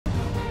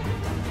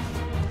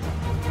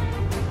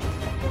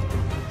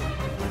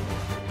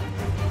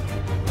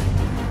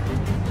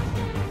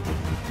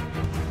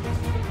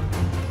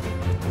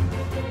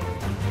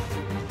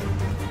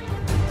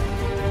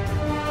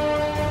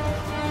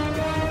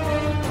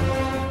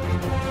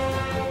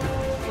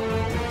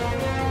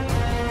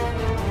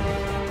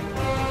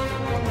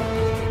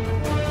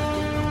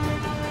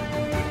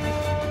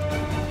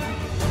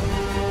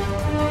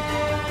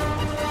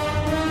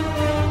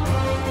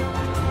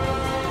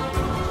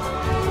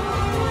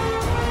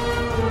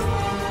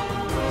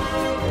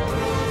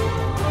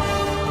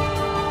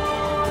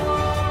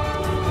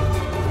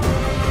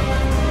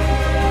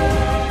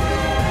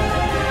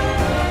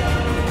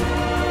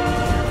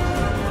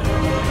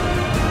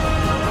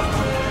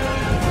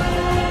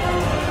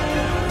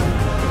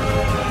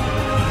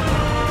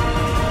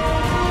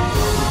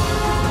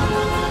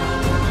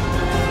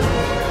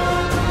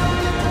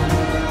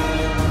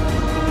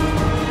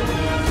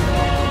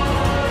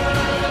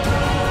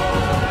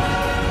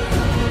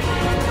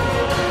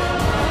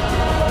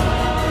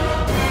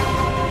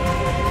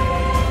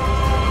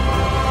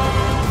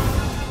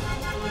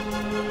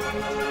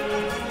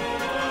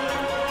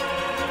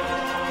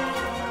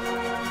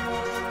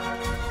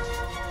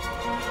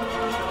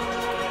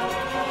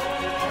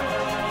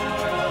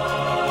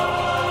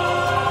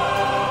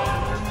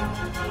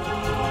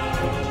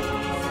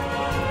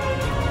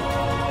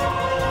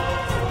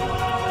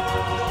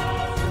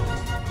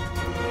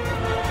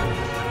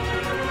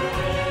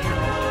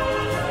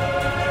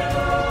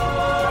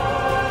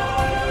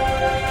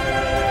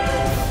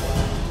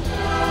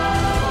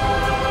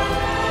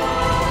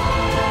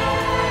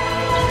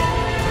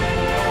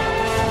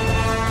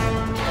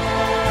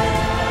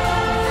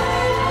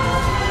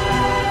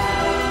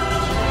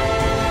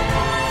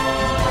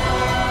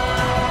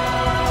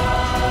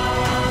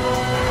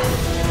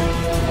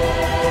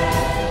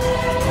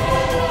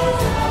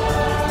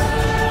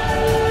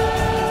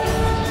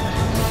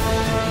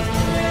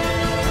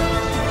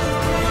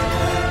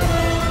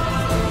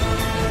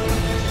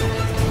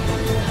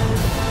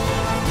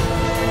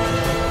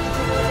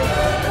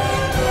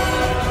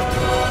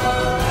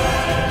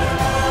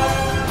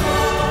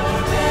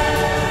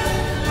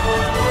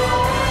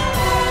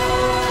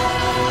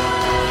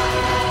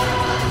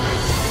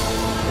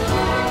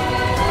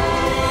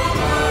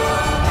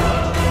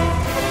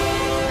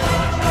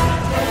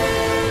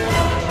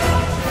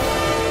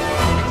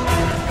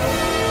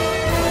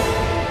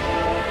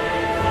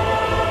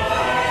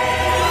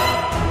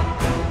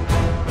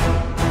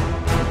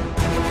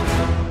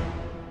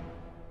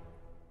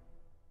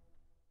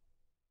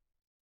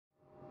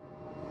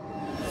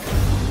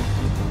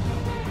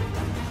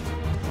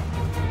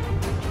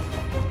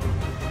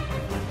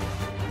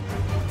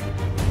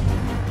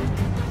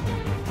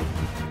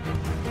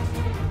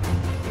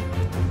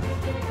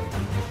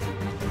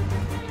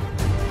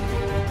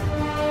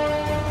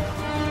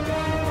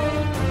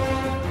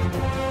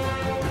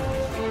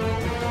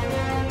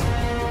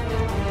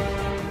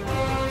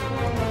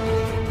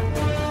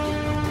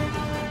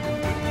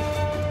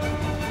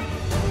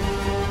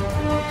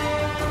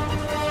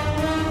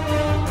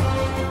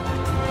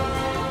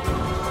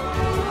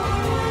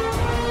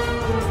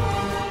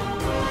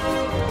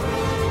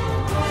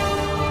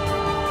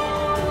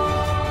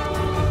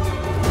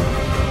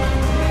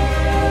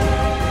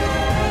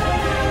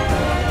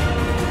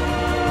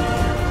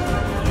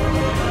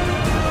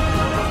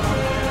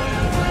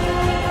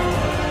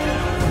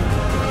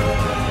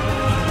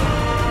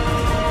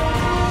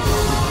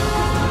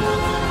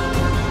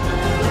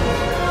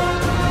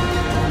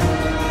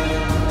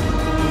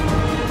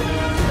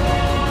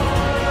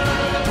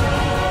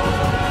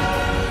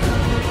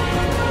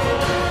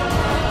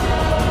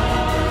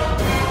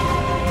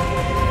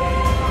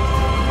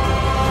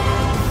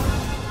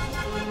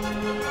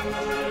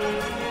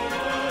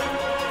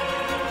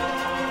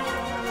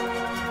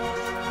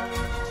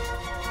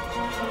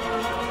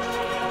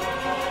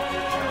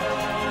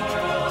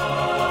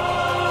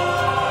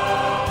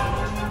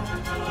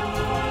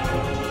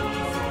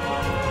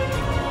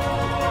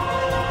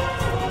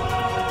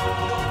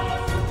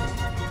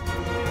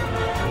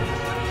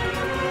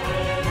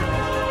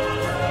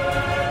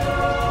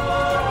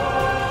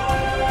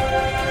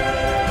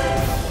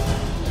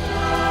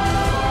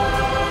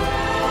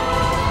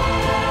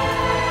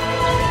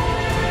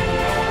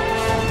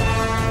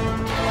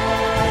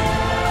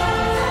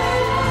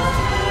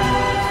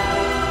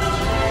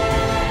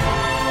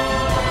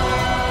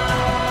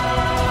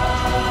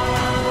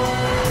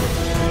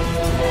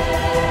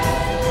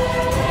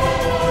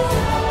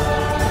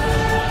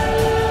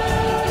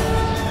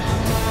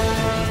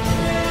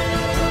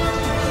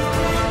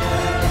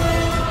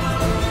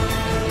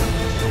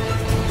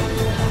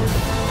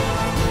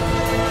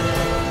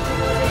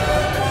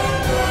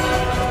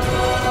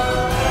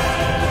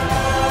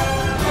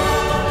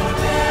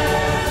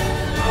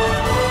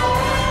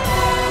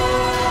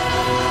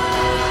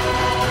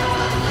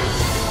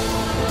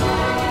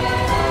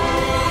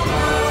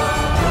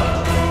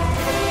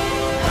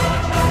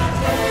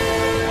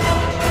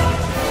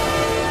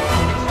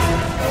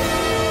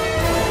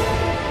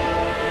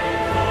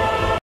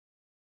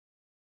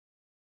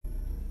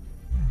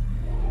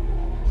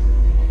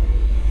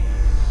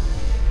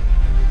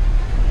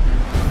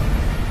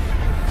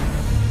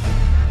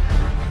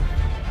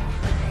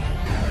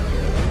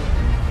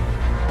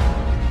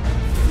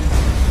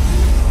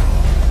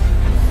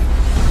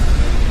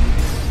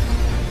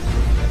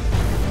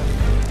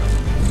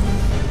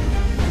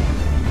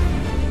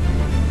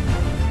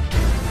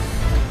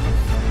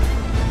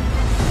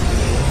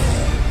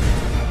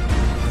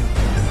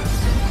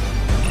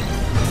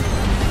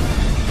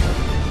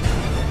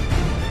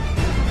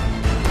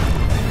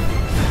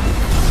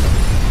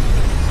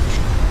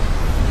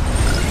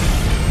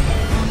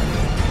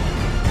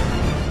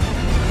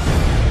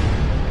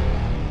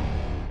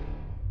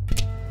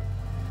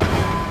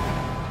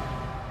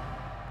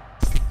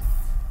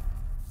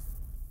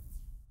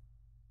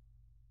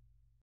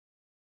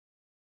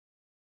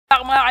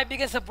back mga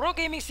kaibigan sa Pro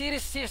Gaming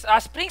Series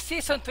Spring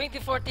Season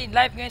 2014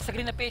 live ngayon sa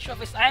Green na Page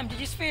Office. I am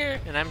IPT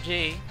Fear. And I'm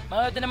Jay.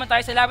 Manood na naman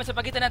tayo sa laban sa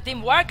pagitan ng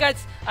Team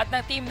Wargods at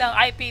ng team ng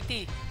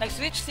IPT.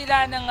 Nag-switch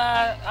sila ng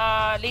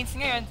lanes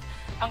ngayon.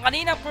 Ang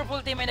kaninang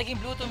purple team ay naging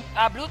blue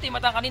team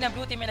at ang kaninang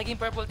blue team ay naging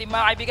purple team.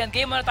 Mga kaibigan,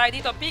 game muna tayo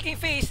dito. Picking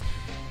face,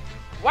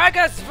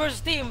 Wargods versus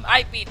Team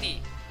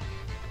IPT.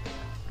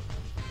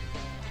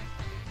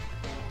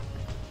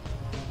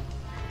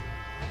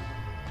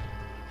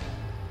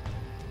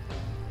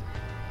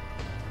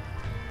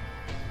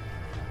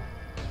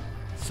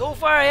 So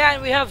far,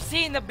 ayan, we have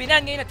seen na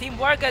binan ngayon na Team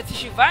Wargods si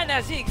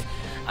Shyvana, Ziggs,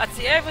 at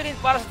si Evelyn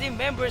para sa team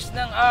members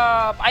ng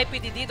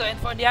IPT dito.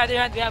 And on the other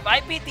hand, we have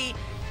IPT,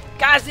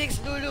 Kha'Zix,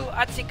 Lulu,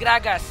 at si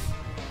Gragas.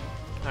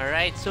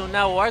 Alright, so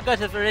now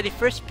Wargods have already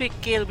first pick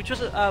Kayle, which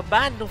was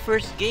banned in the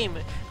first game.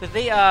 But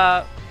they,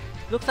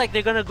 looks like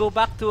they're gonna go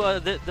back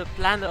to the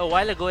plan a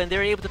while ago and they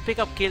were able to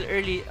pick up Kayle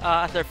early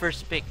as their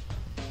first pick.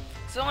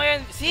 So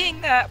ngayon,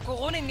 seeing na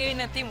kukunin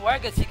ngayon ng Team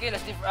Wargods si Kayle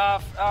as the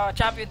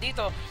champion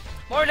dito,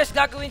 more or less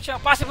gagawin siya,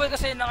 possible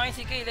kasi na ngayon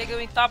si Kayle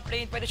gawing top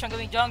lane, pwede siyang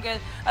gawing jungle,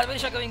 at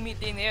pwede siyang gawing mid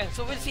lane ngayon.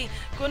 So we'll see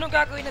kung anong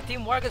gagawin ng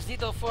Team Wargods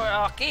dito for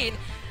Kayle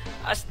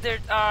as their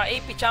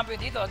AP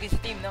champion dito against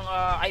the team ng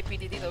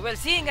IPT dito. Well,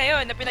 see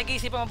ngayon na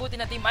pinag-iisipan mabuti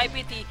ng Team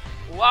IPT,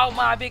 wow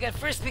mga bigan,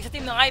 first pick sa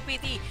team ng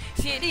IPT,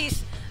 si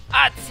Elise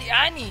at si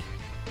Annie.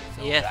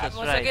 So, yes, that's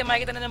right. Again,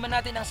 makikita na naman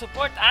natin ang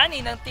support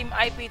Annie ng Team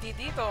IPT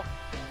dito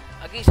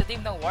against the team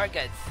ng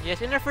Wargods.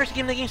 Yes, in our first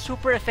game, naging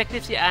super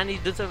effective si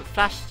Annie dun sa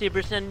flash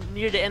sabers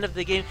near the end of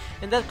the game,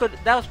 and that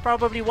was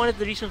probably one of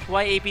the reasons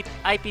why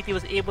IPT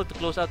was able to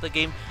close out the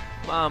game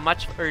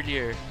much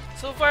earlier.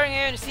 So far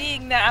ngayon,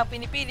 seeing na ang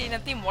pinipili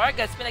ng Team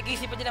Wargods,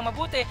 pinag-iisipan nilang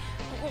mabuti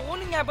kung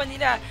kukunin nga ba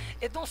nila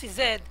itong si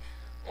Zed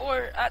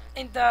or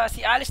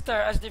si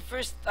Alistar as the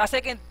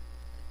second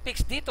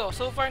picks dito.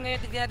 So far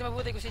ngayon, tignan natin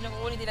mabuti kung sino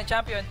kukunin nilang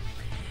champion.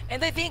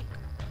 And I think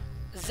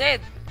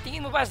Zed,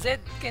 tingin mo ba Zed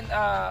can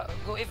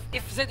go,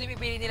 if Zed yung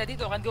pipili nila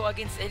dito, can go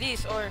against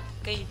Elise or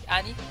kay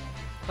Annie?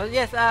 Well,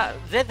 yes,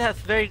 Zed has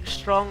very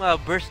strong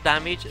burst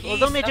damage.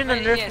 Although medyo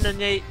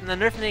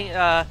na-nerf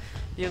na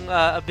yung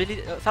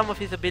some of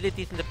his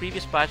abilities in the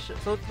previous patch.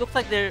 So it looks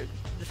like they're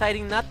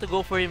deciding not to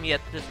go for him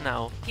yet just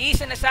now. He's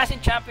an assassin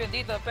champion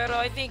dito, pero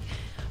I think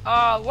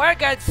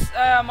Wargods,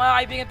 mga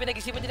kaibigan,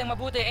 pinag-isipan nilang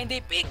mabuti and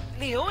they pick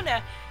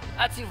Leona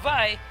at si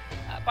Vi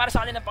para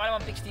sa kanilang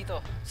pangalawang picks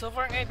dito. So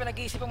far ngayon,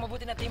 pinag-iisipan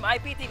mabuti ng Team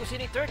IPT kung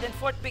sino yung third and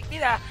fourth pick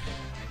nila.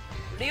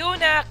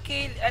 Leona,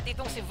 Kayle, at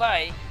itong si Vi.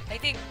 I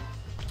think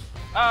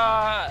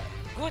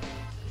good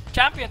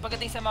champion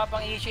pagdating sa mga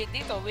pang-initiate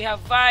dito. We have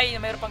Vi na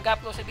mayroon pang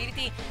gap close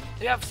ability.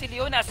 We have si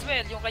Leona as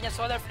well, yung kanyang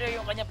solar flare,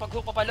 yung kanyang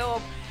pag-hook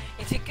papaloob.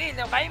 And si Kayle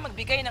na kaya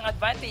magbigay ng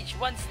advantage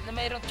once na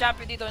mayroong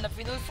champion dito na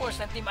full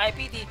force ng Team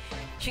IPT.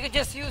 She can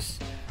just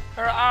use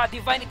her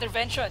divine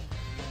intervention.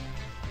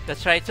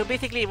 That's right. So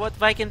basically, what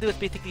Vi can do is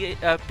basically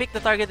pick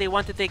the target they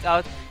want to take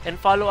out and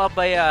follow up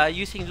by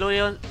using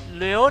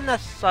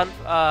Leona's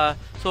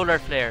solar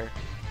flare.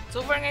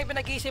 So far ngayon,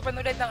 pinag-iisipan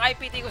ulit ng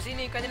IPT kung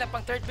sino yung kanilang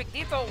pang third pick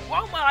dito.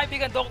 Wow mga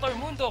kaibigan, Dr.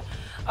 Mundo,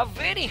 a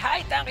very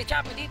high tanky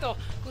champion dito.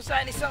 Kung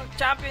saan isang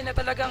champion na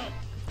talagang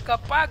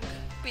kapag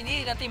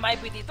pinili ng Team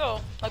IPT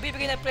ito,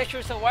 magbibigay ng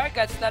pressure sa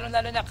Wargods,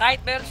 lalo-lalo na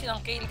kahit meron silang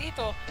Kayle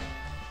dito,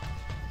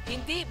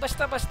 hindi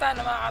basta-basta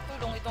na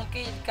makakatulong itong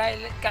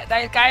Kayle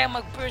dahil kaya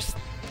mag-burst,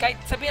 kahit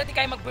sabihin natin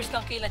kaya mag-burst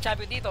ng Kayle na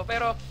champion dito.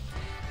 Pero,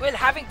 well,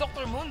 having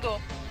Dr.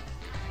 Mundo,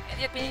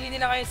 yet pinili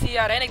nila ngayon si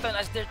Renekton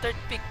as their third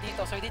pick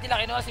dito. So hindi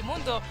nila kinuha si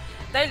Mundo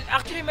dahil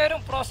actually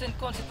merong pros and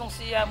cons itong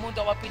si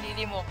Mundo kapag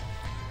pinili mo.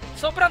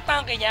 Sobrang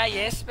tanke niya,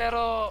 yes,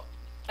 pero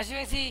as you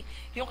can see,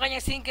 yung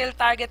kanyang single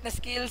target na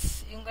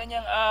skills, yung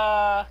kanyang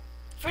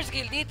first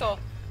skill dito,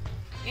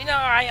 yun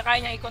ang kaya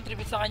niya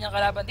i-contribute sa kanyang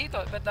kalaban dito.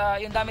 But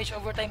yung damage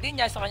over time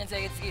din niya sa kanyang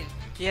second skill.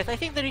 Yes, I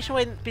think the reason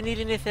why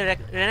pinili nila si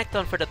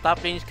Renekton for the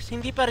top lane is kasi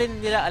hindi pa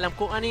rin nila alam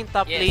kung ano yung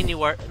top lane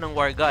ng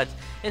Wargods.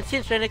 And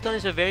since Renekton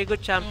is a very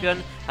good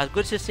champion, has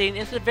good sustain,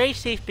 it's a very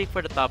safe pick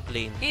for the top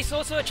lane. He's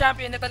also a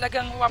champion na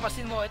talagang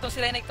mapapasin mo. Itong si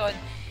Renekton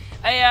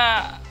ay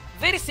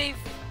very safe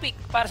pick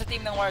para sa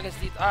team ng Wargods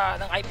dito,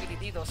 ng IPT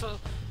dito.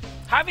 So,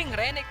 having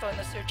Renekton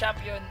as your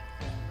champion,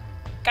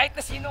 kahit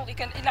na sinong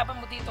ilaban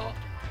mo dito,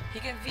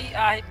 he can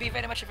be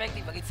very much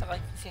effective against sa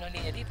sinong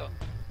linya dito.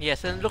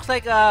 Yes, and it looks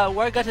like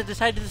Wargods has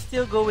decided to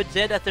still go with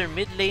Zed as their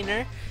mid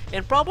laner,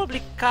 and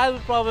probably Kyle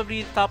will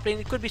probably top lane.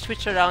 It could be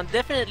switched around.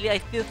 Definitely, I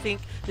still think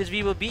this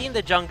V will be in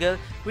the jungle,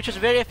 which was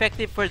very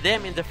effective for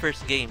them in the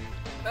first game.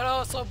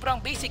 Pero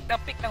sobrang basic na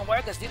pick ng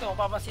Wargods dito.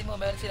 Mapapansin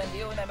mo, meron silang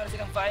Leona, meron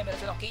silang Vi, meron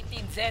silang KT,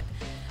 Zed,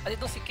 at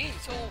itong si Kayle.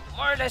 So,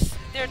 more or less,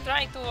 they're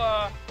trying to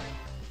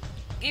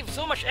give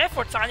so much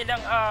effort sa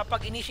kanilang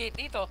pag-initiate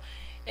dito.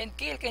 And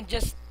Kayle can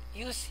just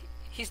use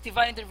his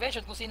divine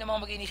intervention kung sino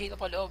mga mag-initiate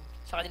pa loob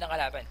sa kanilang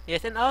kalaban.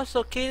 Yes, and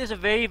also Kayle is a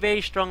very, very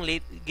strong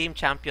late game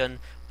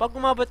champion. Pag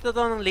umabot na ito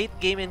ng late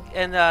game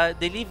and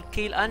they leave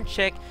Kayle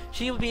unchecked,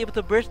 she will be able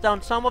to burst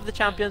down some of the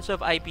champions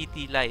of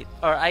IPT Light,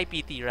 or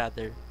IPT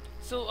rather.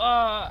 So,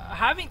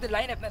 having the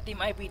lineup na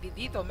Team IPT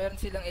dito, meron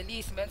silang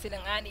Elise, meron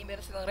silang Annie,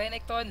 meron silang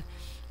Renekton,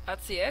 at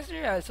si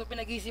Ezreal. So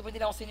pinag-iisipan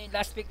nila kung sino yung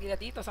last pick nila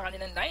dito sa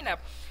kanilang lineup.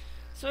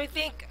 So I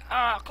think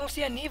kung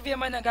si Anivia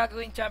man ang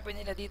gagawin champion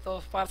nila dito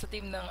para sa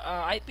team ng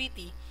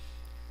IPT,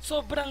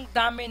 sobrang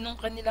dami nung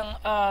kanilang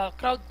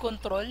crowd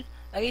control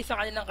ay sa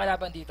kanilang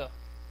kalaban dito.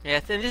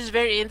 Yes, and this is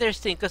very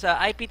interesting because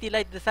IPT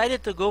Light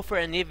decided to go for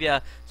Anivia,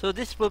 so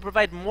this will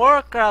provide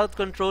more crowd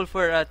control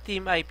for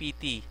Team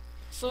IPT.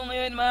 So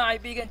ngayon mga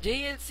kaibigan,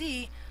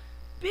 JLC,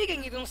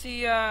 bigyan itong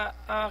si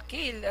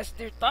Kale as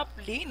their top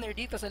laner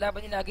dito sa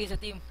laban nila sa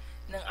team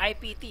ng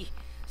IPT.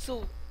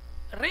 So,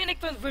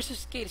 Renekton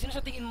versus Kale, sino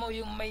sa tingin mo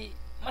yung may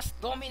mas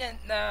dominant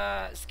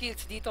na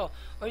skills dito?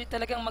 Or yung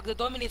talagang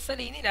magdo-dominate sa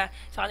lane nila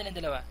sa kanilang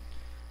dalawa?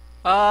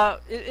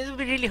 It will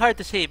be really hard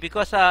to say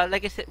because,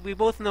 like I said, we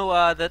both know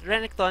that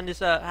Renekton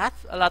has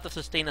a lot of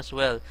sustain as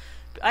well.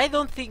 I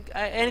don't think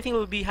anything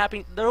will be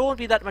happening. There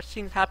won't be that much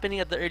things happening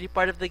at the early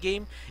part of the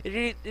game.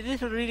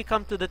 This will really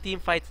come to the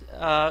team fights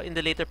in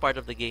the later part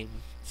of the game.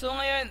 So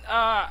ngayon,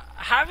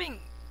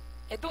 having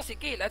itong si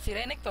Kale at si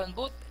Renekton,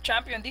 both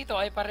champion dito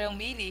ay parehong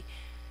melee.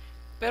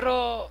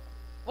 Pero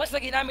once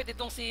na ginamit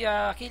itong si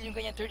Kale yung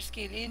kanyang third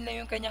skill, yun na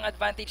yung kanyang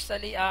advantage sa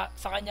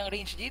kanyang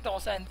range dito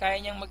kung saan kaya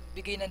niyang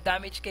magbigay ng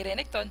damage kay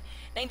Renekton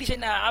na hindi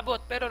siya naaabot.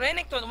 Pero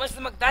Renekton, once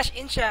na mag-dash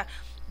in siya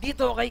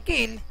dito kay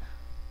Kale,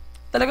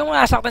 talagang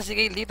masaktan si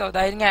Kale dito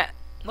dahil nga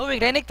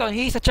knowing Renekton,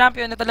 he is a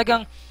champion na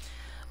talagang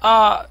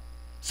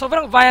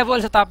sobrang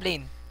viable sa top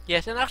lane.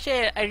 Yes, and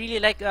actually I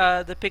really like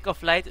the pick of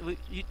Light,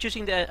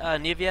 choosing the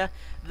Anivia.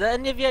 The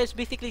Anivia is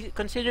basically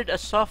considered a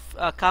soft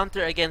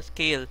counter against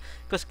Kale,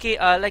 because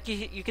like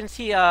you can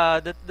see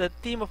the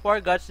team of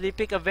Wargods, they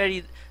pick a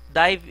very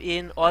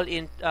dive-in,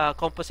 all-in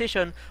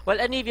composition,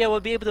 while Anivia will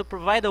be able to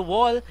provide a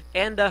wall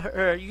and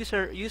her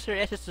user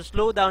SS to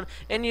slow down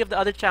any of the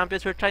other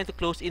champions who are trying to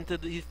close into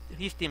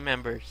his team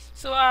members.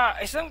 So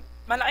isang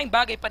malaking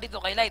bagay pa dito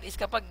kay Light is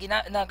kapag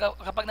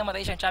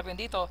namatay siyang champion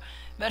dito,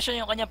 meron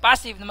siya yung kanyang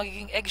passive na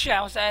magiging egg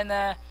siya kung saan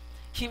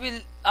he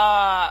will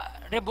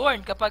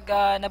reborn kapag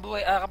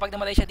kapag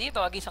namatay siya dito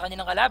against sa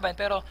kanyang kalaban.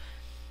 Pero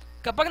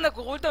kapag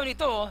nagko-cooldown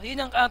ito,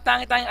 yun ang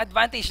tangi-tanging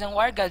advantage ng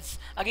Wargods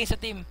against sa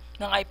team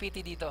ng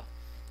IPT dito.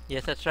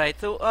 Yes, that's right.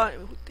 So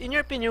in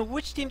your opinion,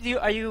 which team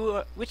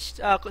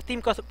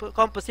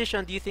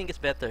composition do you think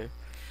is better?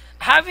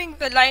 Having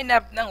the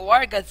lineup ng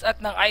Wargods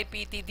at ng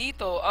IPT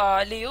dito,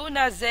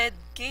 Leona, Zed,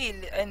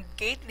 Kale, and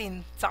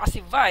Caitlyn, saka si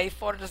Vi.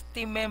 For the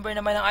team member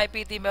naman ng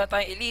IPT, meron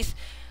tayong Elise,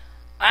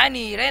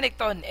 Annie,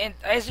 Renekton, and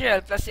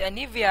Ezreal, plus si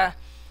Anivia.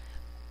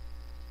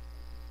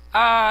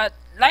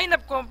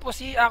 Lineup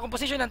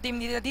composition ng team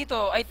nila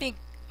dito, I think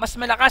mas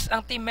malakas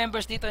ang team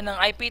members dito ng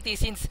IPT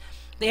since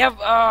they have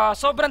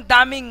sobrang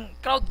daming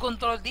crowd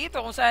control dito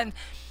kung saan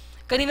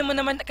kanina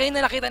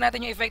nakita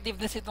natin yung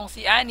effectiveness itong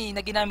si Annie na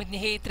ginamit ni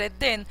Hatred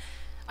din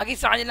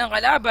against sa kanilang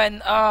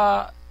kalaban.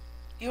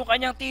 Yung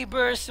kanyang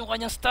T-burst, yung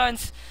kanyang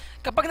stuns,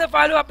 kapag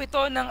na-follow up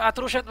ito ng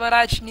True Shot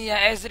Barrage ni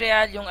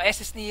Ezreal, yung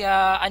SS ni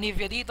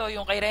Anivia dito,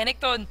 yung kay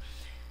Renekton,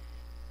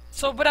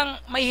 sobrang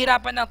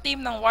mahihirapan ng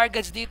team ng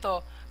Wargods dito.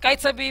 Kahit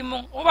sabihin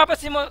mong,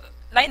 mapapansin mo,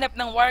 lineup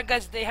ng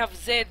Wargods, they have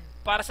Zed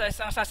para sa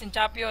isang assassin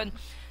champion,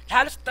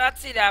 halos lahat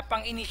sila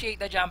pang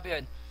initiate the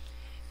champion.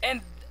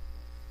 And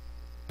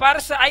para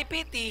sa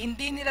IPT,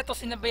 hindi nila to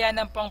sinabayan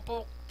ng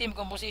pang-poke team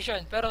composition.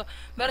 Pero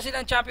meron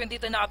silang champion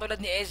dito na katulad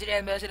ni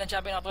Ezreal, meron silang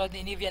champion na katulad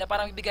ni Anivia na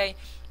parang ibigay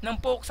ng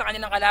poke sa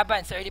kanilang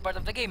kalaban sa early part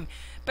of the game.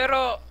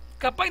 Pero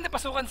kapag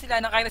napasukan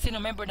sila ng kahit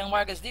sino member ng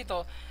Wargods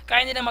dito,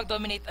 kaya nila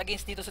mag-dominate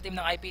against dito sa team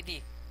ng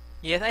IPT.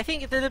 Yes, I think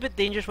it's a little bit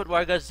dangerous what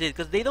Wargods did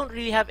because they don't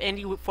really have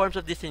any forms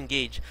of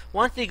disengage.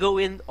 Once they go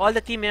in, all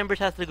the team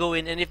members have to go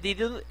in, and if they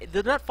do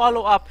not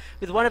follow up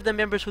with one of the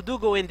members who do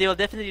go in, they will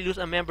definitely lose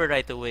a member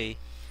right away.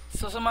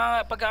 So sa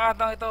mga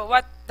pagkakataon ito,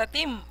 what the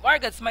team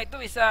Wargods might do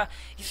is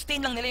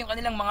sustain lang nila yung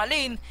kanilang mga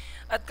lane,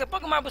 at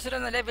kapag umabot sila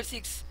ng level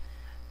 6,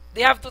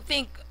 they have to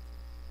think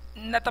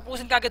na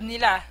tapusin kagad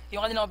nila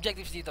yung kanilang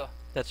objectives dito.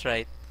 That's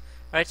right.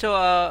 Alright, so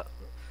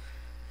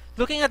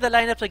looking at the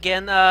lineups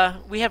again,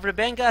 we have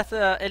Rebenga as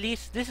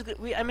Elise.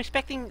 I'm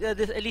expecting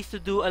this Elise to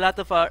do a lot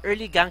of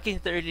early ganking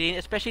in the early lane,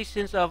 especially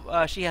since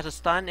she has a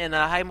stun and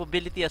high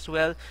mobility as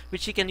well,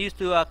 which she can use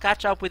to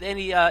catch up with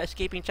any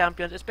escaping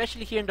champions,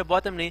 especially here in the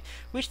bottom lane,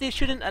 which they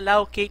shouldn't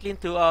allow Caitlyn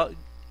to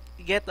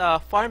get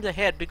farmed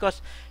ahead because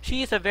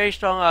she is a very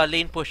strong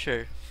lane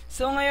pusher.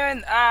 So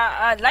ngayon,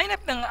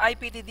 lineup ng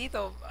IPT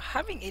dito,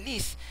 having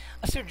Elise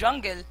as your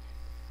jungle,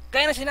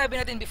 gaya na sinabi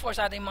natin before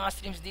sa ating mga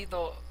streams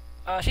dito,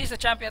 she's a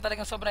champion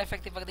talagang sobrang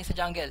effective pagdating sa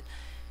jungle.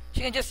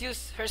 She can just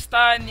use her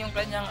stun, yung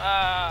kanyang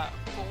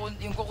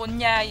kukun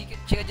niya,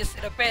 she can just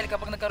repel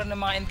kapag nagkaroon ng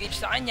mga engage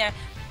sa kanya,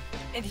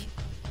 and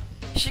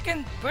she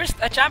can burst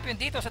a champion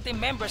dito sa team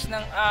members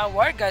ng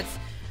Wargods,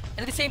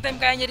 and at the same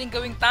time kaya niya rin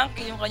gawing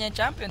tanky yung kanyang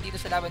champion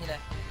dito sa laban nila.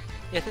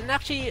 Yes, and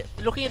actually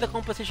looking at the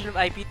composition of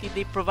IPT,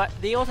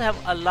 they also have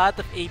a lot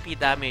of AP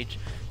damage.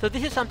 So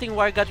this is something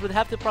Wargods would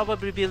have to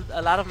probably build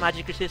a lot of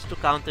magic resist to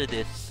counter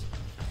this.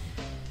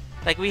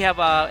 Like we have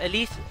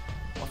Elise,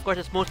 of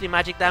course it's mostly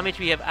magic damage.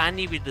 We have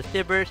Annie with the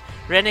Stibbers,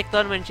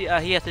 Renekton when he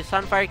has his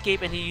Sunfire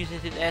Cape and he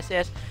uses his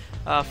SS.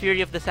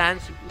 Fury of the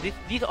Sands.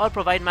 These all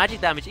provide magic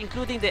damage,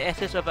 including the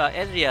SS of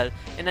Ezreal.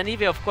 And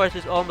Anivia, of course,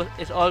 is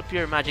all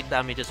pure magic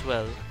damage as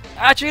well.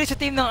 Actually, sa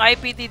team ng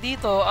IPT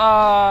dito,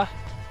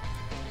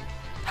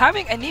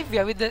 having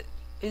Anivia with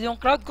yung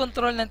crowd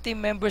control ng team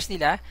members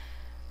nila,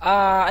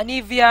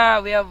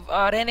 Anivia, we have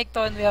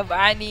Renekton, we have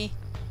Annie.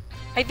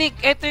 I think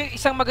ito yung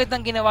isang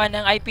magandang ginawa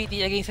ng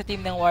IPT against sa team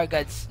ng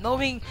Wargods.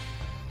 Knowing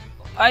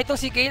itong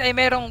si Kayle ay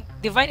merong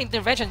divine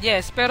intervention,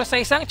 yes, pero sa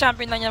isang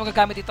champion lang niya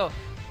magagamit ito.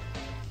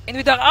 And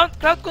with the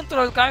crowd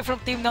control coming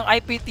from team ng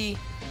IPT,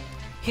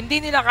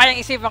 hindi nila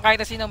kayang i-save ang kahit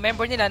na sinong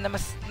member nila na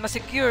mas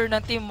secure ng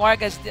team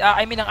Wargods,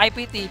 ng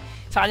IPT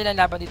sa kanilang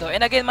laban dito.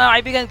 And again, mga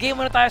kaibigan, game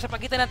muna tayo sa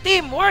pagitan ng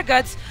team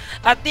Wargods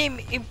at team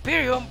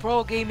Imperium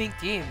Pro Gaming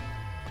Team.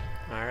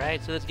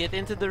 Alright, so let's get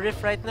into the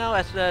rift right now.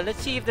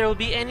 Let's see if there will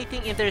be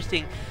anything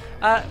interesting.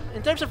 In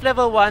terms of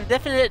level 1,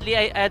 definitely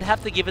I'd have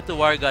to give it to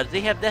Wargods.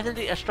 They have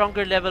definitely a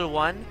stronger level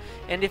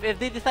 1, and if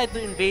they decide to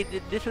invade,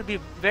 this will be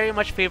very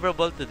much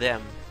favorable to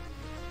them.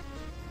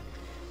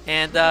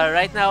 And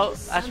right now,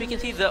 as we can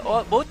see,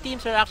 both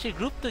teams are actually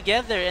grouped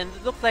together, and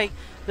it looks like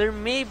there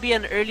may be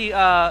an early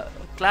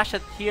clash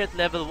here at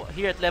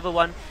level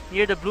 1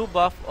 near the blue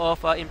buff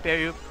of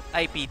Imperium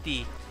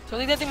IPT. So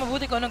tignan natin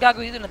mabuti kung anong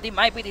gagawin dito ng Team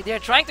IPT. They're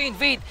trying to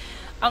invade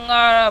ang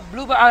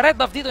red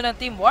buff dito ng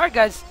Team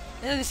Wargods.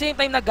 And at the same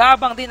time,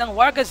 nagabang din ang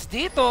Wargods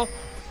dito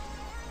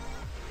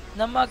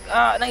na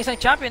ng isang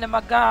champion na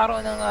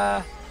magkakaroon ng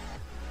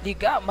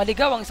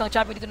maligaw ang isang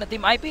champion dito ng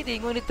Team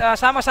IPT. Ngunit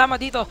sama-sama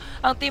dito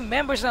ang team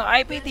members ng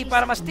IPT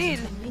para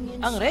ma-steal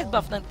ang red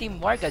buff ng Team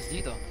Wargods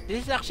dito.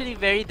 This is actually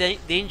very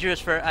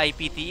dangerous for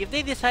IPT. If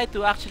they decide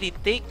to actually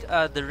take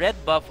the red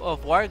buff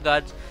of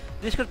Wargods,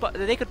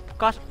 they could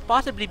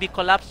possibly be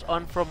collapsed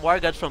on from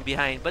Wargods from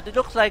behind, but it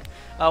looks like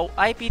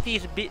IPT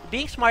is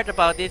being smart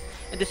about it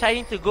and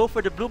deciding to go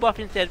for the blue buff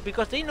instead,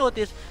 because they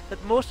noticed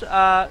that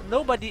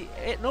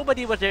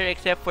nobody was there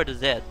except for the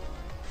Zed.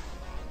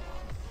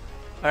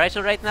 Alright,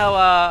 so right now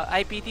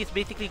IPT is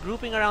basically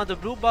grouping around the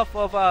blue buff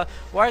of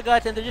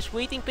Wargods, and they're just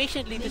waiting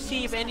patiently to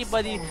see if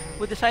anybody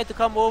would decide to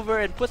come over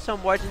and put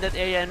some wards in that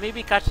area and maybe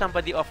catch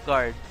somebody off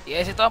guard.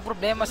 Yes, ito ang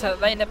problema sa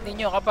lineup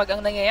ninyo kapag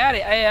ang nangyayari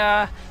ay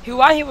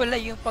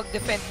hiwa-hiwalay yung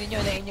pag-defend ninyo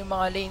ng inyong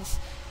mga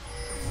lanes.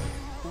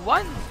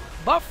 One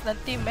buff ng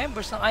team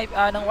members ng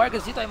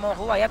Wargods dito ay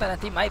makukuha yata ng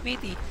Team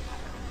IPT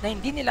na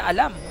hindi nila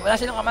alam. Wala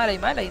silang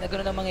kamalay-malay na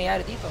gano'n ang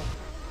mangyayari dito.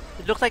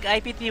 It looks like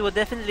IPT will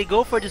definitely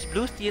go for this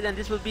blue steal, and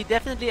this will be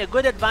definitely a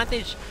good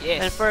advantage,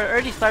 and for an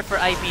early start for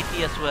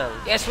IPT as well.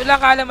 Yes, wala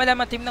kaalam-alam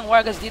ang team ng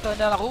Wargods dito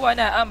na nakuha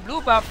na ang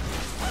blue buff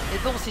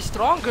itong si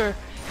Stronger,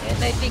 and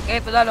I think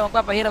ito lalo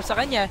magpapahirap sa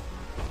kanya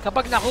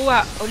kapag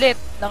nakuha ulit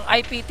ng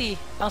IPT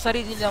ang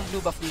sarili nilang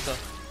blue buff dito.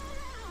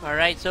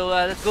 Alright, so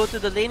let's go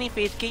to the laning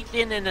phase.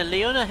 Caitlyn and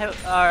Leona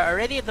are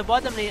already at the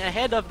bottom lane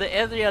ahead of the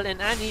Ezreal and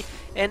Annie,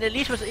 and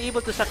Elise was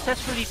able to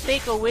successfully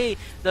take away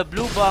the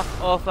blue buff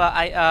of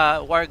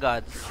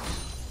Wargods.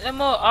 Alam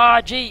mo,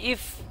 Jay,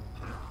 if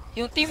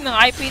yung team ng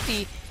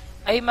IPT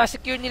ay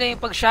ma-secure nila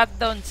yung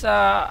pag-shutdown sa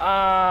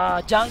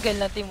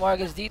jungle ng Team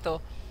Wargods dito,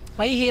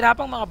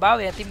 mahihirapang mga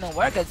bawi ang team ng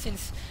Wargods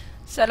since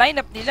sa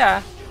lineup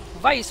nila,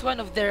 Vi is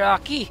one of their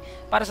key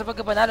para sa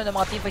pagkapanalo ng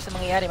mga teamfights na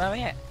mangyayari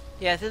mamaya.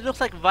 Yes, it looks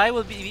like Vi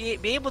will be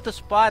able to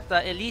spot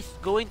Elise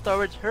going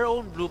towards her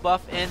own blue buff,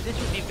 and this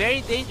will be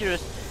very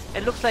dangerous.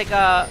 It looks like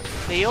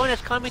Leona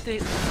is coming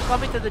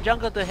to the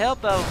jungle to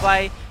help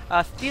Vi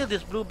steal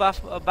this blue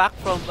buff back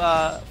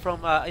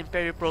from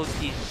Imperium Pro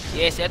team.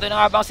 Yes, ito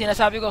na nga bang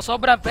sinasabi ko,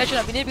 sobrang pressure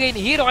na binibigay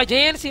ni Hero kay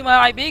JLC,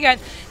 mga kaibigan.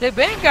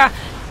 Rebenga,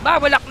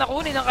 babalak na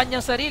kunin ang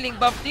kanyang sariling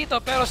buff dito,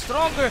 pero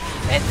Stronger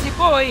and si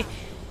Boy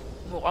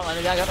mukhang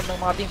gagawin ng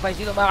mga teamfights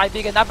dito, mga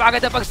kaibigan.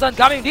 Napakaganda pag-stun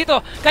coming dito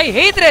kay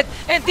Hatred,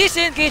 and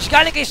disengage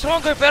galing kay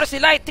Stronger, pero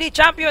si Light 3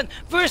 champion,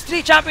 first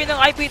 3 champion ng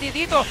IPT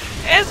dito.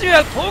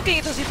 Ezreal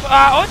poking ito si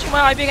Onchi,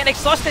 mga kaibigan,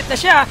 exhausted na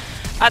siya,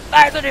 at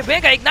ito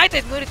Rebecca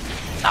ignited, ngunit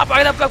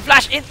napakaganda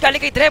pag-flash in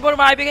galing kay Trevor,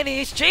 mga kaibigan.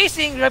 He's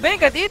chasing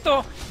Rebecca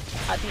dito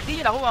at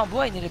hindi niya nakuha ang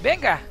buhay ni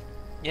Rebecca.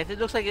 Yes, it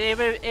looks like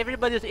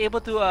everybody was able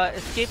to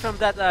escape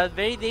from that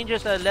very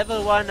dangerous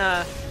level 1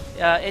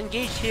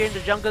 engage here in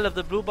the jungle of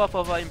the blue buff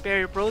of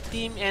Imperial Pro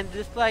team, and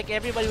just like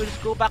everybody will just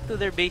go back to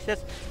their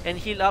bases and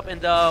heal up, and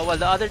while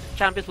the other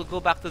champions will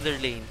go back to their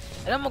lanes.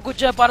 Alam mo, good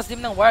job para sa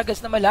team ng Wargods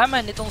na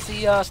malaman itong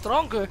si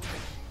Stronger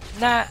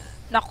na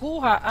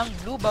nakuha ang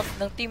blue buff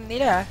ng team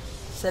nila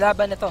sa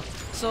laban na to.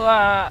 So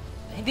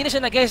hindi na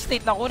siya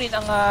nag-hesitate na kunin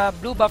ang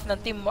blue buff ng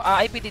team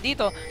IPT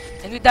dito,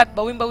 and with that,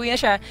 bawing-bawi na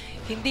siya.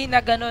 Hindi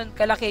na ganun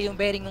kalaki yung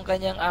bearing ng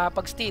kanyang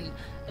pag-steal.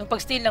 Yung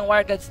pag-steal ng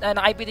Wargods,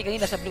 ng IPT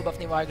kanina sa blue buff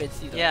ni Wargods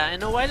dito. Yeah,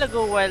 and a while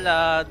ago, while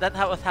that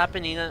was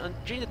happening,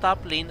 during the top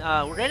lane,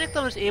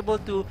 Renekton was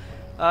able to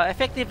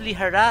effectively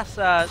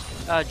harass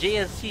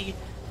JLC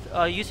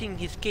using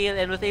his scale,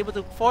 and was able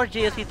to force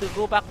JLC to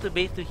go back to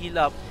base to heal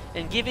up,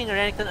 and giving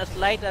Renekton a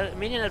slight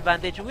minion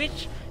advantage,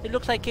 which it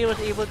looks like K was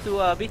able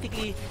to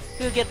basically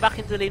still get back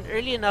into the lane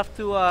early enough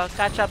to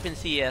catch up in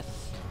CS.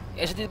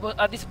 Yes,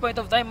 at this point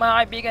of time, mga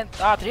kaibigan,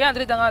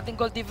 300 ang ating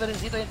goal difference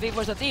dito in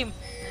favor sa team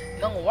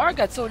ng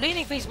Wargods. So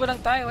laning phase pa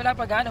lang tayo, wala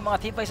pa gaano mga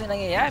teamfights na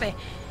nangyayari.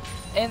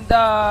 And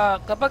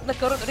kapag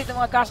nagkaroon ulit ng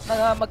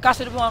mga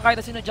magkasalubong kahit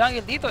na sino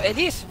jungle dito,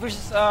 Elise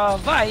versus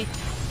Vi,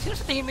 sino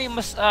sa tingin mo yung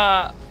mas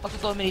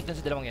pag-dominate dun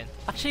sa dalawang yan?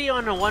 Actually,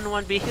 on a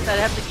 1-1 basis,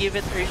 I'd have to give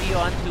it early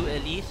on to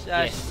Elise.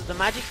 Yes. The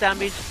magic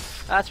damage,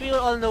 as we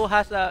all know,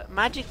 has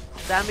magic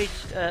damage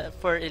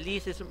for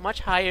Elise is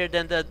much higher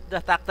than the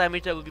attack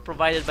damage that will be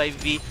provided by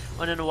V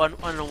on a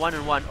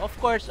one-on-one. Of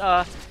course,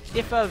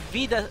 if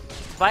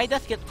Vi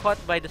does get caught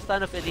by the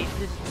stun of Elise,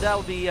 that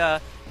will be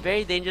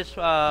very dangerous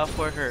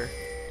for her.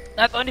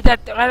 Not only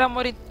that, alam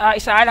mo rin,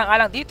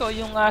 isa-alang-alang dito,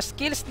 yung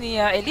skills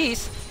ni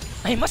Elise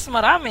ay mas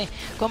marami.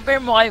 Compare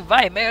mo kay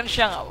Vi, meron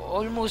siyang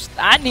almost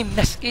 6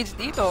 na skills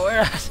dito.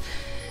 Whereas,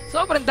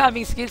 sobrang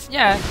daming skills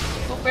niya.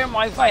 Compare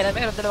mo kay Vi na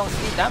meron 2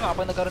 skills tama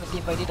kapag nagkaroon ng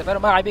teamfight dito.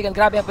 Pero mga kaibigan,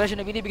 grabe ang pressure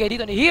na binibigay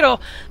dito ni Hero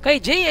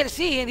kay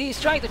JLC. And he's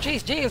trying to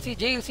chase JLC.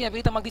 JLC na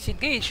pinitang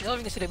mag-disengage.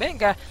 Knowing na si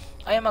Rebenga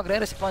ay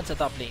mag-re-response sa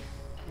top lane.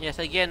 Yes,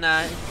 again,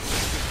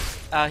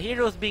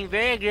 Hero's being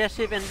very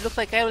aggressive, and it looks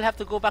like Kyle will have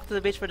to go back to the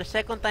base for the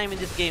 2nd time in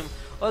this game.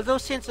 Although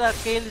since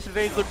Kyle is a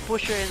very good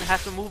pusher and has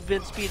a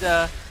movement speed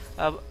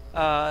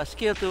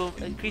skill to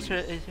increase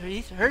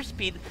her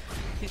speed,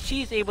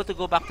 she is able to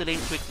go back to lane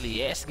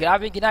quickly. Yes,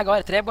 grabe yung ginagawa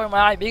ni Trevor,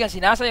 mga kaibigan.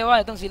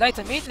 Sinasayawan itong si Light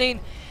sa mid lane.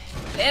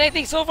 And I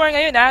think so far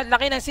ngayon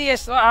laki ng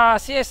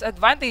CS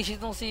advantage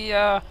itong si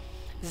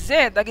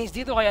Z against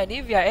dito kay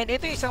Anivia. And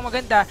ito yung isang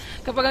maganda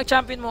kapag ang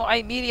champion mo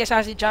ay melee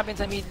assassin champion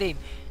sa mid lane.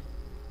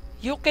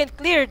 You can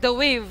clear the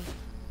wave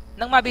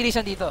ng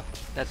mabilisan dito.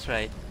 That's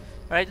right.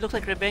 Alright, looks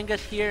like Rebenga's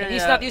here. And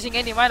he's not using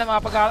any mana,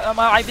 mga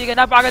kaibigan.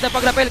 Napakaganda ng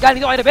pagrapel galing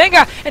dito kay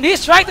Rebenga. And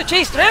he's trying to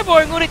chase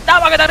Trevor. Ngunit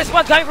napakaganda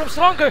response coming from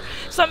Stronger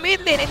sa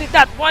mid lane. And with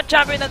that, one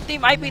champion ng team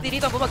IPT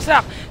dito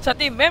bumagsak sa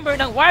team member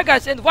ng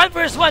Wargods. And 1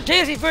 vs 1,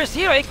 JC vs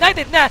Hero.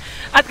 Ignited na.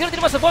 At ganoon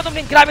din naman sa bottom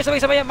lane. Grabe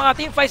sabay-sabay ang mga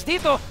team fights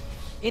dito.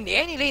 In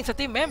any lane sa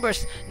team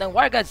members ng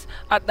Wargods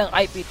at ng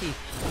IPT.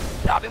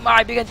 Grabe mga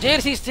kaibigan.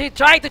 JC is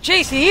trying to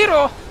chase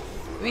Hero.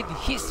 With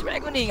his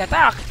Dragoning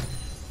attack,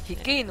 he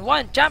gained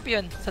 1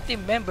 champion sa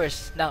team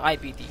members ng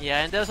IPT.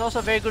 Yeah, and there was also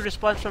a very good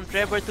response from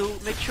Trevor to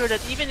make sure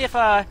that even if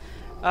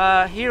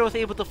Hero was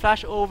able to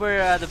flash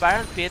over the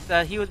Baron pit,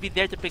 he would be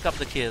there to pick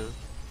up the kill.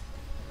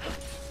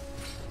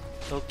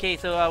 Okay,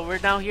 so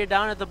we're now here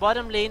down at the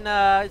bottom lane.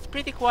 It's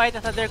pretty quiet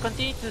as they're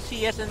continuing to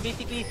CS, and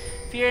basically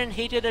Fear and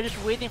Hatred are just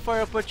waiting for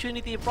an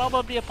opportunity,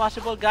 probably a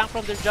possible gank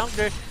from their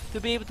jungler to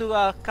be able to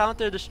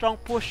counter the strong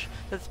push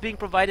that's being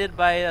provided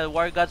by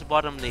Wargods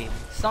bottom lane.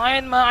 So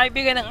ngayon mga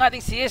kaibigan, ng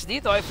ating CS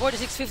dito ay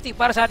 4650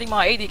 para sa ating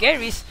mga AD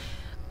carries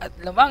at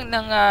lamang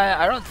ng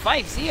around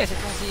 5 CS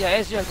itong si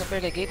Ezreal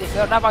compare kay KT.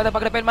 Pero napakaganda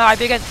pag-repel mga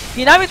kaibigan.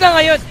 Hinamit lang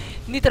ngayon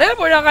ni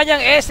Trevor ang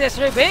kanyang SS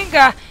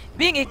Rebenga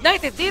being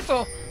ignited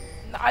dito.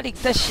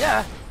 Nakaligtas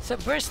siya sa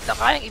burst na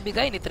kayang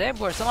ibigay ni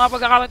Trevor. Sa mga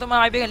pagkakamit ng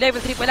mga kaibigan,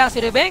 level 3 pa lang si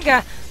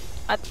Rebenga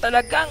at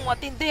talagang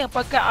matindi ang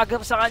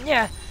pagkaagap sa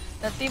kanya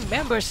ng team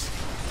members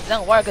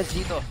ng Wargods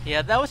dito.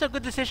 Yeah, that was a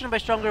good decision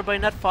by Stronger by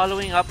not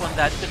following up on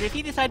that. But if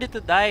he decided to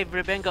dive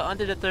Rebenga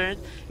under the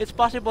turn, it's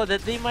possible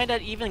that they might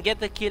not even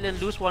get the kill and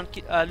lose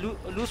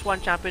one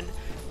champion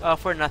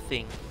for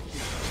nothing.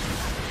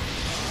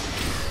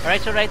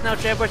 Alright, so right now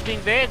Trevor's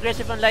being very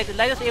aggressive on Light.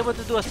 Light is able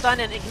to do a stun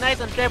and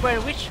ignite on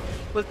Trevor, which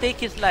will take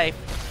his life.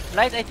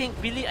 Light, I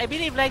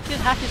believe Light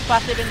still has his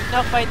passive and is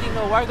now fighting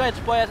Wargods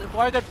boy.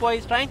 Wargod boy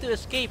is trying to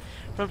escape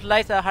from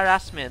Light's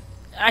harassment.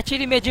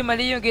 Actually, medyo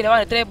mali yung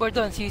ginawa ni Trevor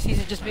doon. He's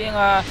just being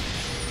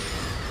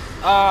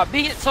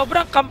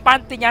sobrang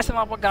kampante niya sa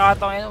mga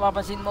pagkakataon ngayon.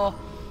 Mapapansin mo,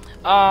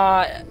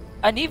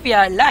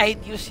 Anivia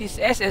Light use his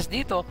SS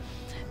dito.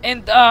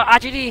 And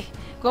actually,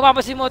 kung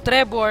mapapansin mo,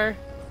 Trevor,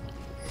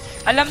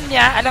 alam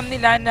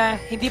nila na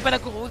hindi pa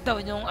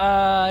nagko-cooldown yung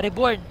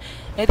Reborn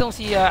na itong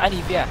si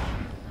Anivia.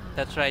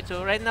 That's right.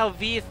 So right now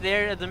V is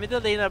there at the middle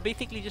lane,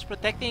 basically just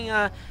protecting,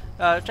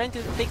 trying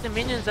to take the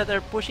minions that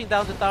are pushing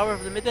down the tower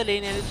of the middle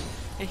lane, and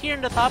here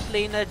in the top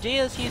lane,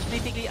 JLC is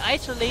basically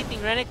isolating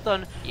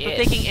Renekton from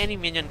taking any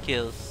minion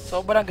kills.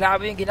 Sobrang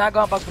grabe yung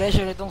ginagawa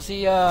pag-pressure nitong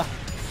si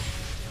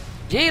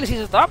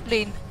JLC sa top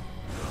lane.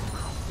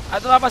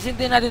 At mapapansin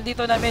din natin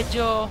dito na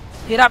medyo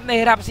hirap na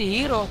hirap si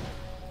Hero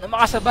na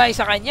makasabay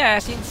sa kanya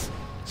since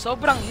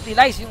sobrang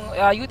utilize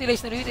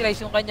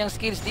yung kanyang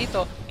skills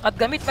dito at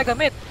gamit na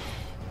gamit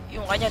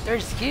yung kanyang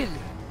third skill.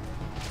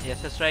 Yes,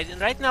 that's right. And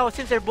right now,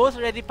 since they're both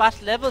already past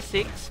level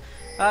 6,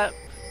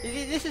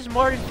 this is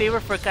more in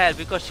favor for Kyle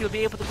because she'll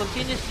be able to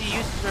continuously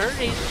use her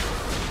range.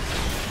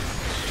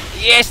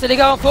 Yes,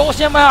 talaga ang focus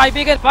niya mga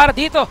kaibigan para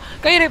dito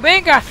kay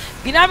Rebenga.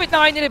 Ginamit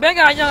na kayo ni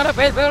Rebenga kanyang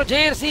rappel, pero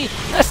JLC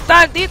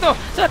na-stand dito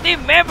sa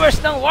team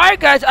members ng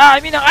Wargods,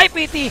 ng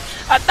IPT.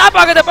 At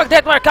napaganda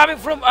pag-deathmark coming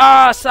from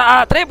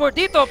sa Trevor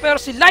dito, pero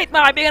si Light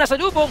mga kaibigan nasa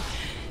lubong.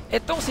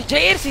 Itong si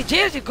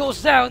JLC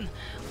goes down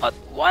at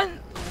one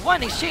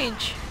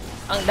exchange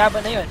ang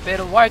laban na yun.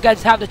 Pero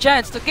Wargods have the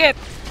chance to get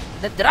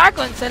the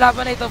Dragon sa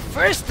laban na ito.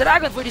 First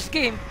Dragon for this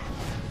game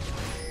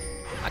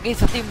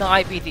against the team ng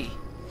IPT.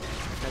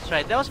 That's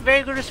right. That was a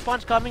very good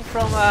response coming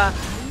from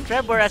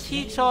Trevor, as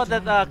he saw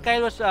that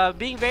Kyle was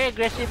being very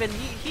aggressive, and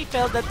he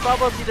felt that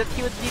probably that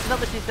he would need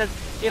some assistance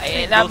if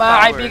he na mga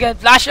kaibigan,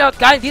 flash out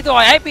galing dito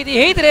kay IPT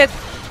Hatred.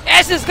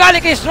 SS galing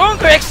kay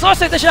Stronger,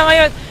 exhausted na siya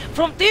ngayon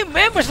from team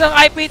members ng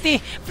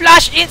IPT.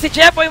 Flash in si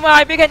Chepoy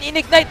mga kaibigan,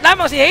 in-ignite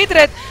lamang si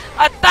Hatred.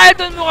 At dahil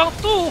doon mukhang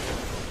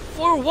 2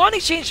 for 1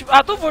 exchange, 2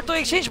 for 2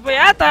 exchange ba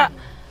yata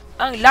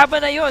ang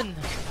laban na yun.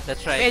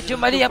 That's right. Medyo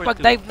mali ang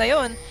pag-dive na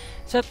yun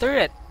sa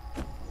turret.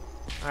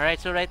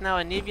 Alright, so right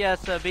now Anivia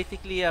is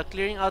basically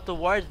clearing out the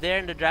wards there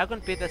in the Dragon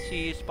Pit as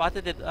she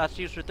spotted it as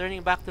she was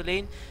returning back to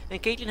lane,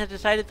 and Caitlyn has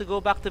decided to go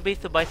back to base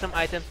to buy some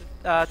items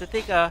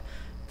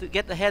to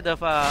get ahead of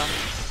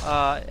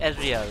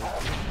Ezreal.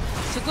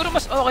 Siguro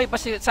mas okay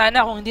pa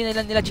sana kung hindi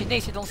nila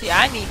chinase itong si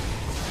Annie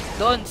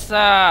doon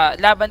sa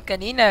laban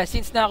kanina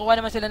since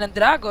nakakuha naman sila ng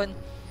Dragon.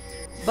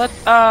 But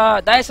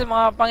dahil sa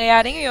mga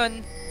pangyayari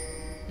ngayon,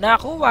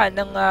 nakakuha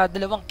ng 2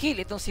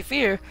 kill itong si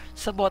Fear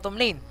sa bottom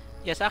lane.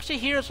 Yes, actually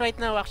Heroes right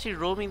now actually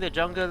roaming the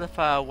jungle of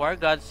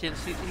Wargods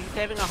since he's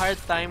having a hard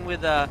time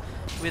with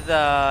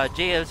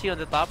JLC on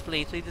the top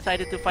lane, so he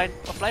decided to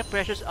apply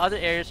pressures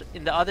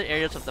in the other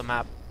areas of the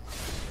map.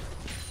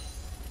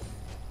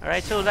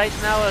 Alright, so right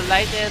now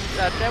Light and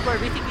Trevor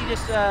basically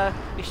just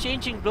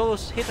exchanging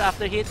blows hit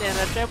after hit, and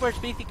Trevor's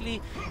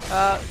basically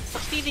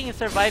succeeding in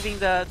surviving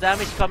the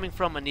damage coming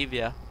from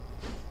Anivia.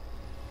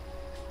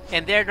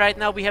 And there right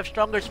now we have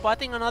Stronger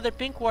spotting another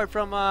pink ward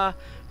from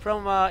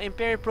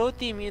Imperium Pro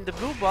Team in the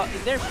blue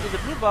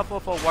buff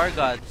of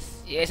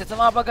Wargods. Yes, at sa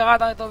mga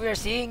pagkakataon ito, we are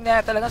seeing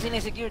na talagang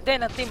sinesecure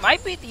din ng Team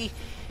IPT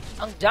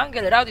ang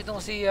jungle route itong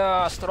si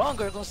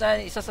Stronger, kung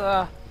saan isa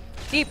sa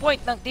key point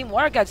ng Team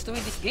Wargods to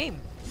win this game.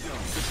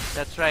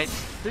 That's right.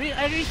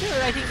 I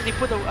think they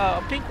put a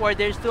pink ward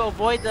there to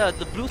avoid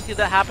the blue steal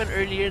that happened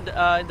earlier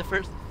in the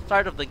first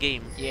start of the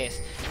game. Yes.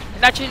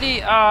 And actually,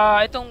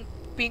 itong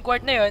pink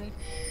ward na yun,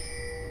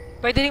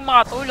 pwede rin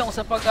makatulong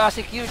sa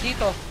pag-secure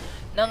dito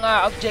ng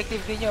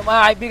objective ninyo.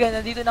 Mga kaibigan,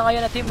 nandito na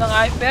ngayon ang team ng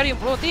Imperium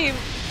Pro Team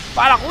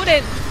para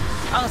kunin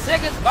ang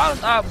second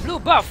blue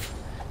buff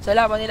sa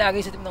laban nila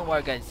against sa team ng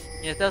Wargods.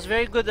 Yes, that was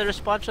very good the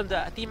response from the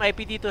Team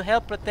IPT to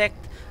help protect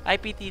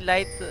IPT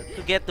Light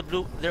to get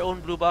their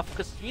own blue buff,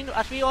 because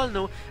as we all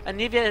know,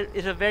 Anivia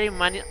is a very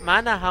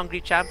mana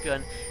hungry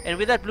champion, and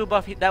with that blue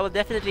buff that will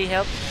definitely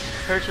help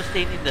her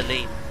sustain in the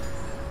lane.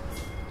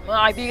 Mga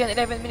kaibigan,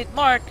 11-minute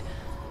mark,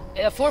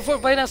 4-4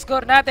 pa rin ang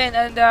score natin,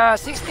 and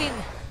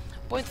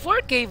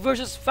 16.4k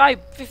versus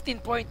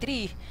 15.3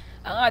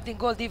 ang ating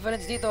goal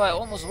difference dito ay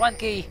almost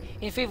 1k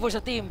in favor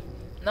sa team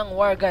ng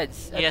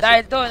Wargods. At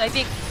dahil doon, I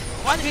think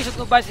one reason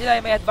kung bakit sila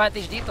ay may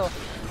advantage dito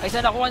ay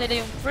sa nakuha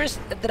nila yung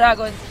first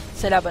dragon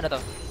sa laban na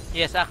to.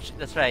 Yes, actually,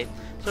 that's right.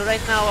 So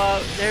right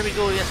now, there we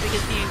go. As we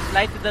can see,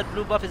 Light with that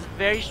blue buff is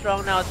very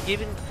strong now. It's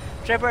giving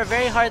Trevor a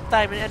very hard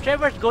time, and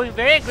Trevor's going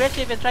very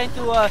aggressive and trying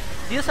to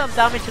deal some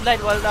damage to Light,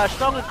 while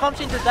Stronger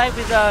comes in to dive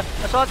with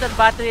Assault and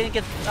Battery and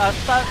gets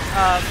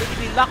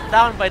basically locked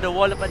down by the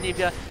wall of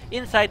Anivia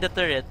inside the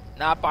turret.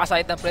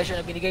 Napakasahit ng pressure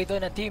na binigay ito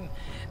ng team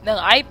ng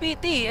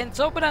IPT, and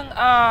sobrang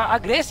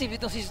aggressive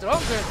itong si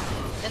Stronger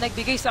na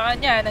nagbigay sa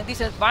kanya ng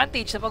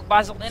disadvantage sa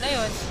pagpasok nila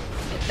yun,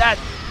 and that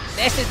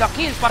nested the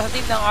kill para sa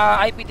team ng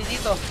IPT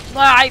dito.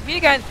 Mga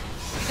kaibigan,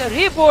 the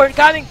Reborn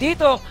coming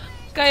dito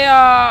kaya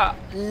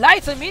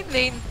Light sa mid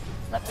lane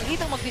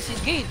napilitang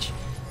mag-disengage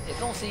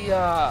itong si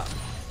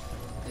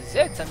Z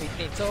sa mid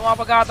lane. So mga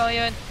pagkakataon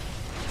yun,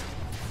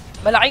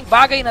 malaking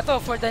bagay na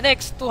to for the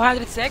next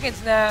 200 seconds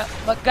na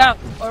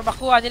mag-gank or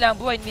makuha nila ang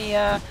buhay ni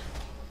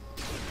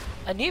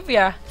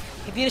Anivia.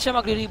 Hindi na siya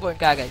magre-reborn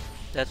kagad.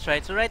 That's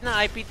right. So right now,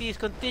 IPT is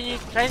continuing,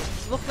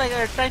 looks like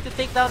they're trying to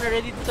take down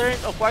already the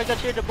turret of Wargods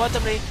here at the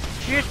bottom lane.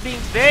 Fierce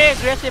being very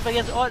aggressive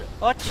against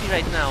Ochi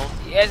right now.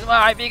 Yes,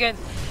 mga kaibigan.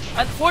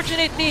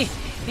 Unfortunately,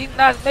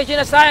 medyo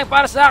nasayang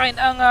para sa akin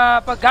ang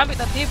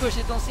paggamit ng Timbers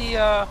itong si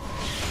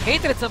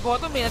Hatred sa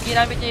bottom lane.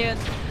 Ginamit niya yun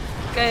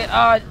kay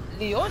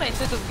Leona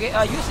instead of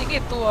using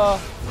it to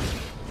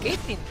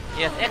Caitlyn.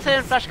 Yes,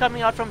 excellent flash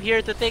coming out from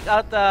here to take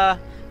out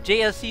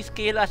JLC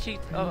scale as she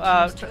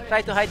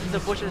tried to hide in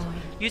the bushes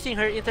using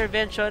her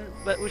intervention,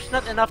 but which is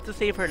not enough to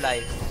save her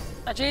life.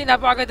 Actually,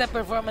 napakagandang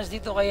performance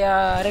dito kay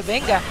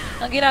Rebenga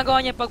ang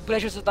ginagawa niya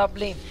pag-pressure sa top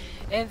lane.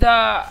 And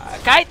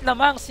kahit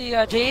namang si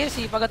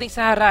JLC pagdating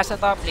sa hara sa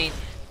top lane,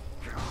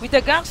 with the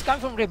ganks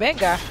coming from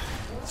Rebenga,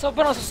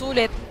 sobrang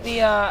susulit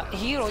ni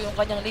Hero yung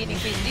kanyang laning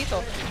phase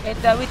dito. And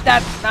with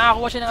that,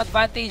 nakakuha siya ng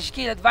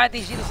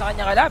advantage dito sa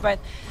kanyang kalaban.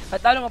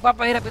 At lalo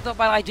magpapahirap ito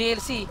para kay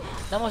JLC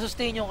na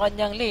masustain yung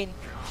kanyang lane.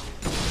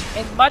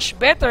 And much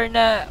better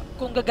na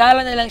kung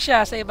gagala na lang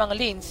siya sa ibang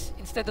lanes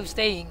instead of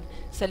staying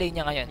sa lane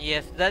niya ngayon.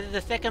 Yes, that is the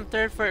second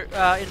turn for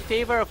in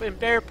favor of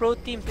Imperium Pro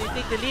Team. They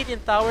take the lead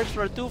in towers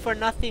for 2-0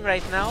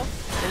 right now.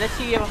 And let's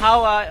see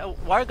how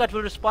Wargods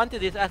will respond to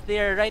this, as they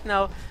are right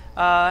now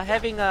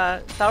having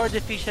a tower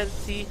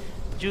deficiency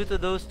due to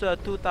those 2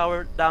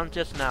 tower down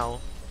just now.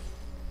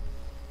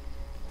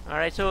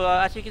 Alright, so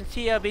as you can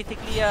see,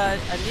 basically,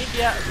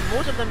 Anivia,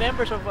 most of the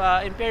members of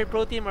Imperium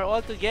Pro Team are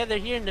all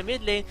together here in the mid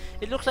lane.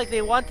 It looks like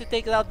they want to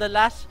take out the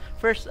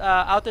first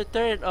outer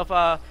turret of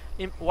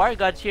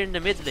Wargods here in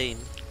the mid lane.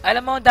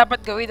 Alam mo,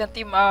 dapat gawin ng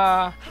team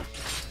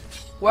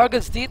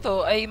Wargods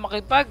dito ay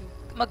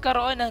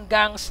magkaroon ng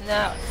gangs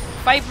na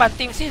 5-man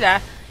team sila,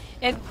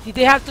 and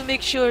they have to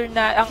make sure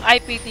na ang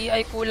IPT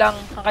ay kulang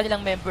ang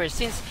kanilang members,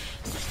 since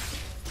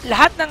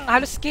lahat ng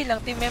halos skill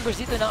ng team members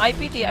dito ng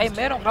IPT ay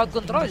merong crowd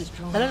control.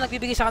 Lalo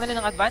nagbibigay sa kanila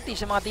ng advantage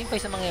sa mga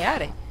teamfights na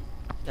mangyayari.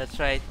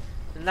 That's right.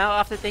 Now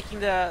after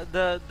taking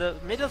the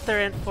middle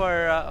turret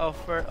of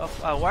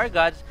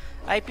Wargods,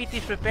 IPT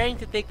is preparing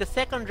to take the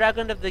second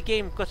dragon of the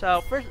game, because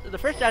the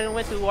first dragon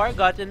went to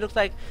Wargods, and looks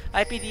like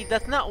IPT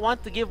does not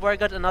want to give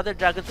Wargods another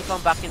dragon to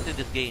come back into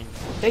this game.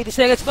 30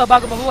 seconds pa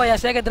bago mabuhay ang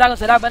second dragon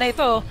sa laban na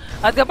ito.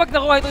 At kapag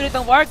nakuha ito ulit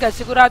ang Wargods,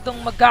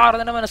 siguradong magkakaroon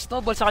na naman ng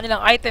snowball sa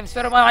kanilang items.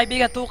 Pero mga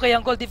kaibigan, 2K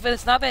ang gold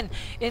difference natin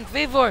in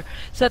favor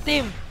sa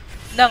team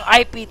ng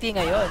IPT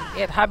ngayon.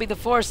 At having the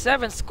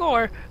 4-7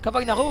 score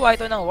kapag nakuha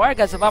ito ng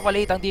Wargods,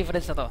 papaliit ang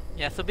difference na to.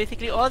 Yeah, so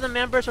basically all the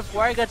members of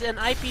Wargods and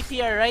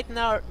IPT are right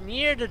now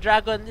near the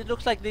dragon. It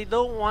looks like they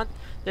want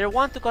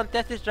to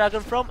contest this dragon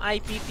from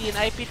IPT, and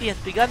IPT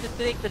has begun to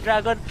take the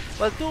dragon,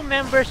 while two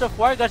members of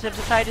Wargods have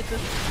decided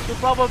to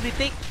probably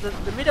take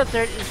the middle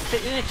third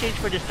in exchange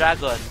for this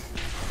dragon.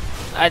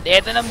 At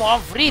eto na mukhang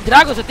free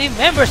dragon sa team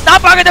members.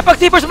 Napakagad na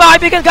pag-tippers mga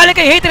kaibigan galing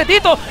kay Hatred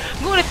dito.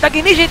 Ngunit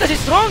nag-initiate si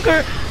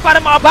Stronger para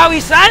makabawi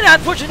sana.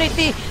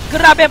 Unfortunately,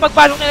 grabe ang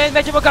pagpasok nila.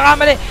 Medyo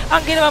magkakamali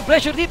ang ginawang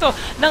pressure dito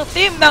ng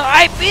team ng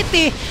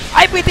IPT.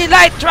 IPT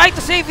Light trying to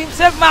save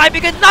himself mga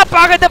kaibigan.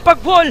 Napakagad na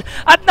pag-ball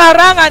at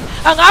narangan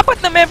ang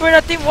 4 na member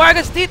ng team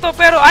Wargods dito.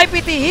 Pero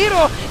IPT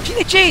Hero,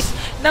 chini-chase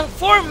ng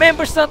 4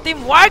 members ng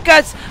team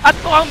Wargods. At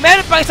mukhang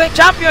meron pang isang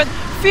champion,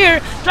 Fear,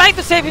 trying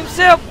to save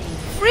himself.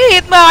 Free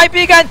hit mga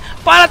kaibigan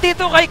para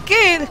dito kay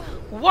Kill.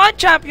 1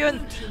 champion,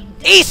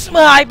 ace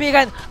mga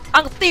kaibigan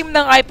ang team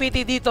ng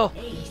IPT dito.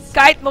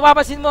 Kahit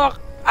mapapansin mo,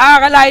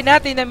 akalain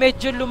natin na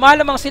medyo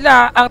lumalamang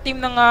sila ang team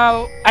ng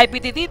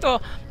IPT dito.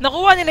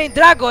 Nakuha nila yung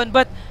dragon,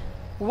 but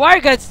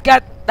Wargods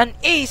got an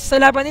ace sa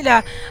laban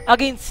nila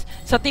against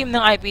sa team ng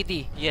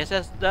IPT. Yes,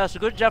 that's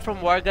a good job from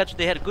Wargods.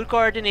 They had good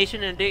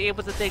coordination and they were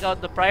able to take out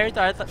the prior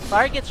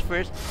targets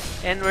first,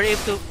 and were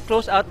able to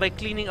close out by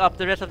cleaning up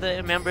the rest of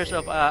the members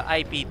of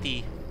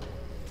IPT.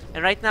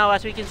 And right now,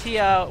 as we can see,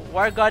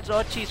 Wargods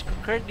Ochi is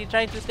currently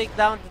trying to take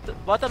down the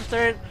bottom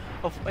third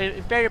of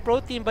Imperium Pro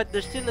Team, but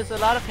there still is a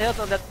lot of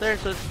health on that third,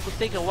 so it will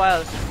take a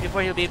while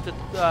before he'll be able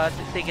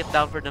to take it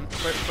down for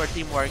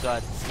Team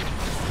Wargods.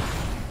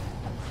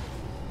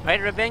 Right,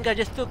 Revenga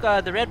just took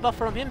the red buff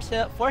from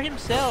himself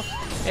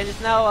and is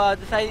now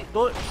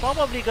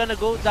probably gonna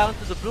go down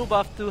to the blue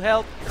buff to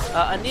help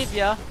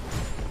Anivia.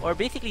 Or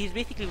he's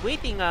basically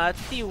waiting to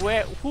see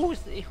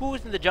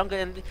who's in the jungle,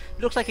 and it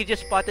looks like he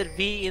just spotted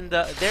V in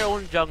their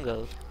own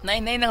jungle.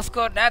 9-9 ang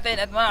score natin,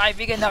 at mga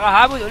kaibigan,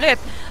 nakahabol ulit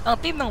ang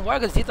team ng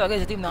Wargods dito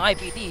against sa team ng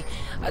IPT.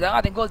 At ang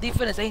ating goal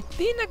difference ay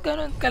hindi na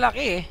ganun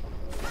kalaki eh.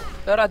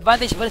 Pero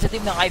advantage pa rin sa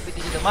team ng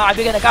IPT dito. Mga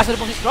kaibigan,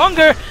 nagkasalubong si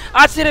Stronger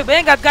at si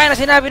Revenga. At gaya na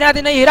sinabi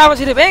natin, nahihirapan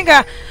si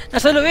Revenga na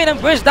saluhin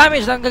ang burst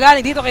damage na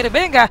gagaling dito kay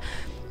Revenga.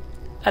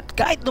 At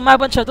kahit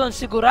lumaban siya doon,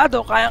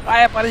 sigurado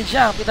kaya pa rin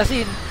siya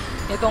pitasin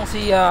itong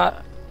si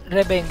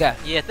Revenga.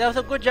 Yes, that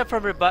was a good job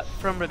from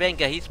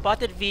Revenga. He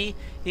spotted V,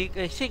 he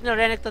signaled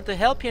Renekton to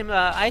help him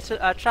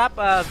trap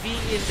V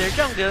in their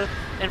jungle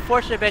and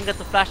force Revenga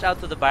to flash out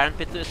to the Baron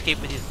Pit to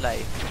escape with his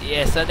life.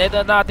 Yes, at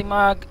ito na ating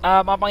mga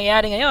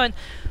pangyayari ngayon.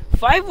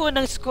 5-1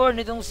 ang score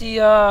nitong si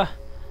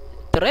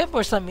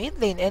Trevor sa mid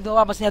lane, and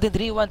mapapansin natin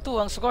 3-1-2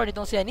 ang score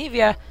nitong si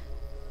Anivia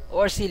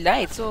or si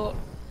Light. So,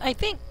 I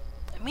think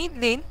mid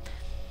lane,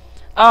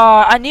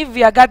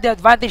 Anivia got the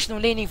advantage ng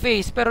laning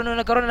phase, pero nung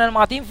nagkaroon na ng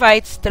mga team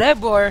fights,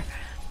 Trevor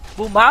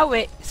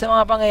bumawi sa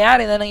mga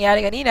pangyayari na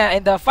nangyari kanina,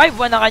 and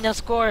 5-1 ang kanyang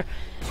score.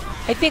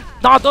 I think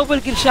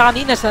naka-double kill siya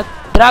kanina sa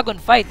dragon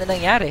fight na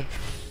nangyari.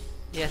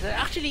 Yes,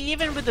 actually,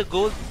 even with the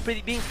gold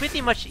being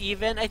pretty much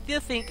even, I still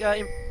think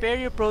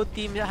Imperium Pro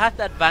Team has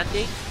the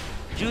advantage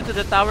due to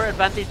the tower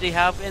advantage they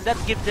have, and that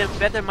gives them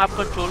better map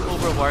control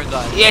over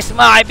Wargods. Yes,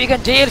 mga kaibigan,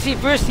 JLC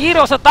first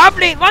hero sa top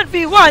lane,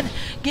 1v1.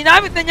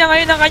 Ginamit na niya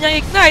ngayon ang kanyang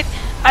ignite,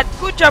 at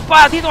good job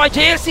pa dito kay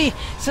JLC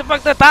sa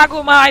pagtatago,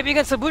 mga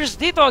kaibigan, sa bushes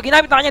dito.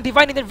 Ginamit na kanyang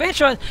divine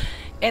intervention,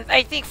 and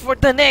I think for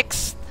the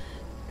next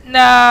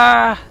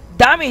na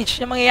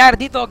damage na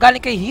mangyayari dito galing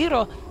kay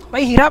Hero,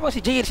 may hirapan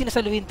si JLC na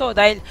saluhin to,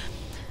 dahil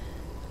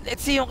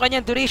let's see yung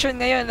kanyang duration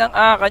ngayon ng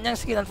kanyang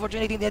skill.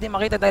 Unfortunately, hindi natin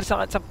makita dahil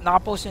sa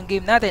nakapost yung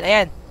game natin.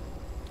 Ayan,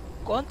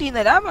 konti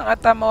na lamang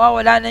at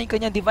mawawala na yung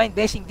kanyang divine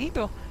blessing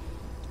dito.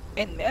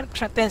 And meron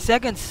siyang 10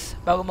 seconds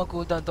bago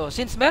mag-cooldown to.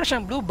 Since meron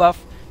siyang blue buff,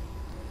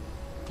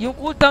 yung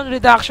cooldown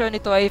reduction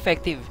nito ay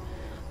effective.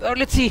 Pero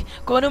let's see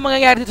kung anong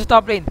mangyayari dito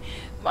sa top lane.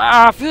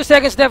 Few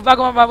seconds left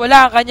bago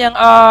mawawala ang kanyang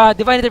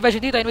divine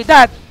intervention dito. And with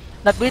that,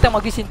 natbalitang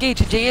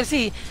mag-disengage si JLC,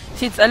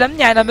 since alam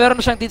niya na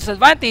meron siyang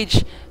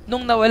disadvantage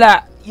nung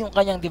nawala yung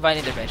kanyang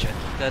divine intervention.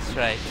 That's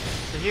right.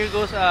 So here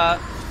goes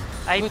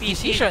IPT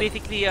is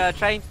basically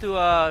trying to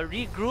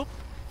regroup.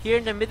 Here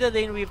in the middle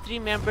lane, we have 3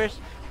 members.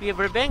 We have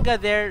Rebenga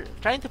there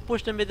trying to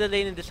push the middle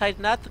lane and decides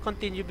not to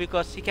continue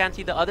because he can't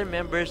see the other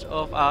members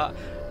of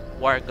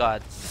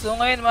Wargods. So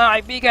ngayon mga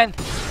kaibigan,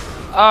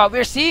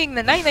 we're seeing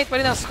na 9-9 pa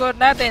rin ang score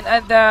natin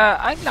and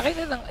ang laki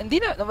na lang,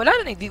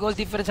 wala na yung goal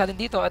difference natin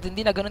dito at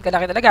hindi na ganun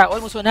kalaki talaga.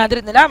 Almost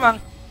 100 na lamang.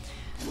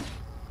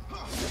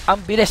 Ang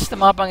bilis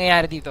ng mga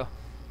pangyayari dito.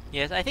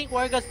 Yes, I think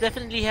Wargods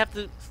definitely have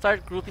to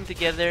start grouping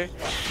together.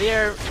 They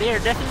are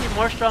definitely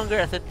more stronger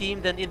as a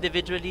team than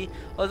individually.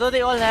 Although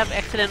they all have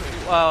excellent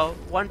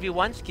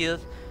 1v1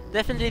 skills,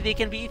 definitely they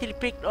can be easily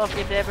picked off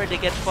if ever they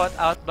get caught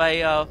out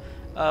by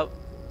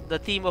the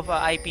team of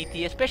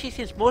IPT, especially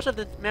since most of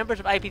the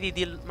members of IPT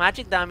deal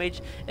magic damage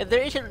and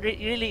there isn't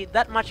really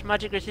that much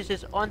magic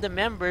resistance on the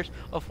members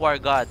of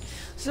Wargods.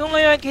 So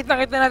ngayon,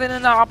 kita-kita natin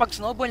na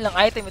nakakapag-snowball ng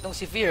item itong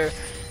si Fear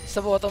sa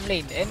bottom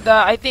lane. And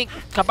I think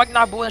kapag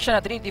nakabuo na siya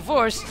na Trinity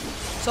Force,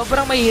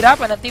 sobrang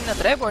mahihirapan ng team ng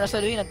Trevor na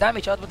saluhin ng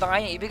damage output na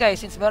kanyang ibigay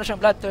since meron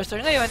siyang Bloodthirster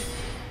ngayon.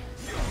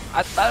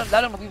 At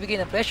lalong magbibigay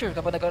ng pressure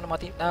kapag nagkaroon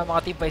ng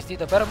mga team fights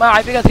dito. Pero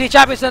mga kaibigan, 3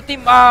 champions ng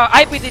team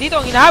IPT dito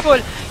ang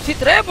hinahabol. Si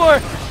Trevor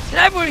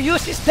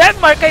uses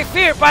Denmark kay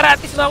Fear para at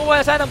least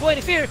makuha na sana ang buhay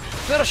ni Fear.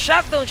 Pero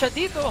shutdown siya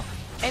dito.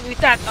 And with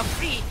that, a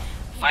free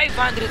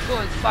 500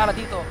 gold para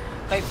dito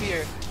kay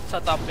Fear sa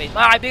top lane.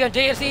 Mga kaibigan,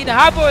 JLC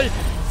hinahabol.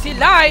 Si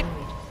Light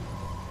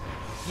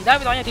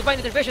ginamit ang kanyang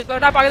divine intervention pero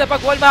napakaganda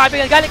pag-wall mga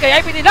kaibigan galing kay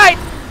IPT Light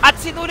at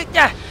sinulit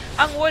niya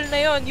ang wall na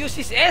yon,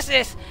 uses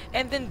SS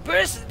and then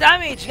burst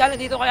damage galing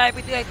dito kay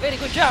IPT Light. Very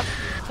good job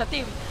sa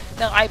team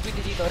ng IPT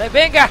dito.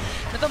 Rebenga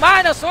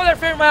natumahan ng Solar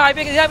Flare mga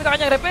kaibigan, ginamit ang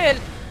kanyang repel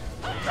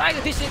trying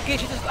to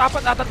disengage ito sa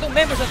 4 at 3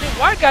 members ng team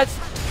Wargods.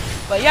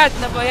 Bayad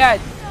na bayad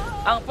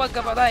ang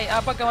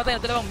pagkamatay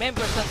ng 2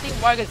 members ng team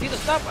Wargods dito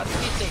sa top at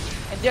mid lane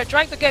and they're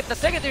trying to get the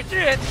secondary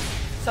turret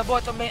sa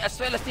bottom lane as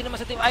well as din naman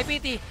sa team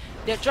IPT.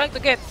 They're trying to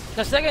get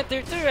the second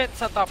tier turret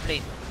sa top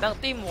lane ng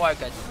Team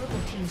Wargods.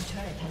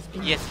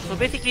 Yes, so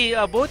basically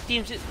both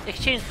teams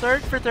exchange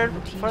third for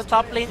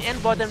top lane and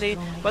bottom lane,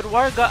 but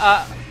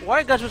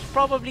Wargods was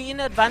probably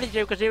in advantage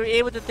there because they were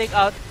able to take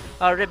out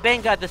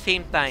Rebenga at the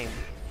same time.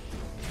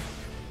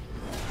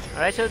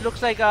 Alright, so it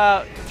looks like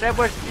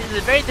Trevor's in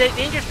a very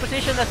dangerous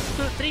position as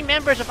 3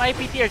 members of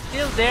IPT are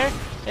still there.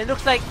 It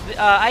looks like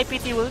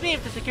IPT will be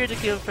able to secure the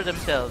kill for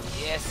themselves.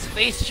 Yes,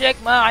 face check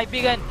mga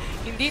kaibigan.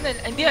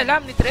 Hindi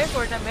alam ni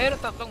Trevor na meron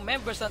 3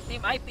 members ng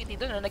Team IPT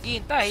doon na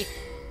naghihintay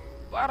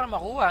para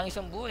makuha ang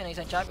isang buhay ng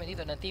isang champion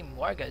dito ng Team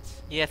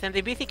Wargods. Yes, and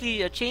they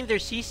basically chained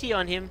their CC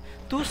on him,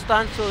 2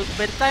 stuns, so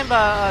by the time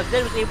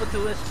Zed was able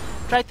to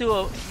try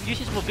to use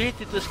his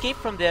mobility to escape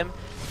from them,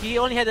 he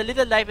only had a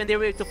little life and they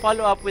were able to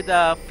follow up with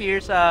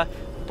Fear's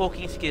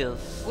poking skills.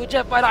 Good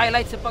job para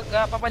highlight sa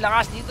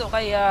pagpapalakas dito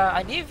kay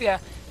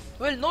Anivia.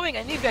 Well, knowing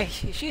Anivia,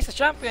 she's a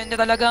champion na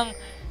talagang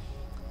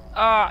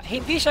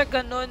hindi siya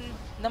ganun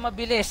na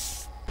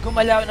mabilis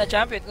gumalaw na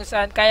champion kung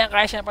saan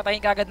kayang-kaya siya na patayin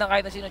kagad ng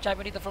kahit na sino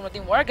champion dito from the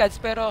Team Wargods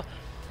pero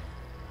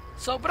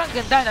sobrang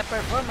ganda na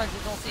performance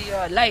itong si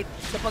Light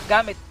sa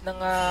paggamit ng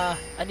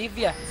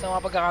Anivia sa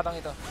mga pagkakataong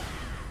ito.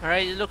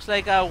 Alright, it looks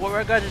like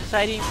Wargods is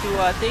deciding to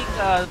take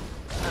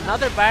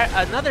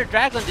another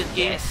dragon this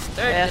game. Yes,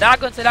 third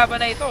dragon sa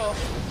laban na ito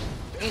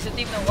against the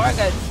team ng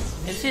Wargods.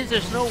 And since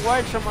there's no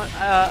wards from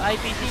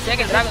IPT,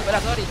 second dragon pala,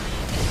 sorry.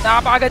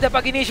 Napakaganda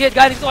pag-initiate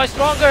galing ito kay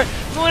Stronger.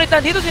 Ngunit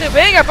nandito si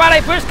Rebenga para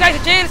i-burst kay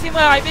si JLC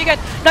mga kaibigan.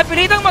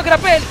 Napilitang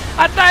mag-rappel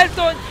at dahil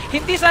doon,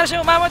 hindi sana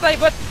siya mamamatay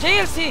but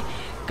JLC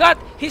got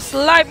his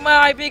life mga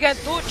kaibigan.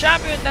 2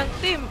 champion ng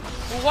team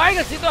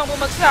Wargods dito ang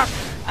bumagsak.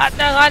 At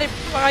nanganib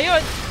pa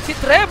ngayon si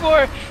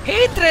Trevor.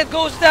 Hatred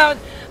goes down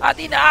at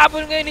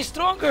inaabol ngayon ni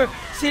Stronger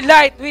si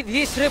Light with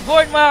his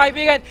Reborn mga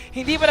kaibigan.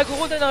 Hindi pa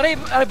nagkukulto ng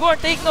Reborn,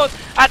 take note.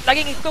 At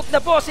naging itok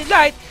na po si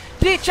Light.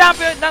 3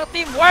 champion ng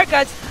Team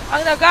Wargods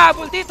ang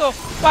nag-aabol dito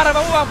para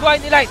makuha ang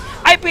buhay ni Light.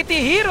 IPT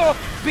Hero,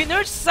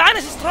 binurge sana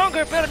si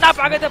Stronger pero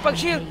napakaganda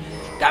pag-shield.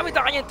 Gamit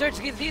ang kanyang third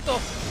skill dito.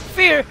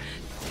 Fear,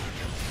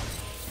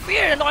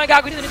 ano kaya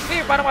gagawin dito ni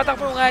Fear para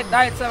matakpo nga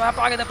dahil sa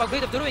napakaganda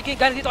pag-Blade of the Ruin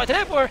King galing dito kay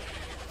Trevor.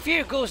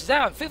 Fear goes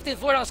down, 15-4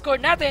 ang score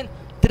natin.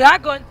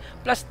 Dragon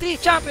plus 3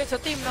 champions sa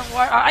team ng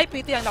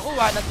IPT ang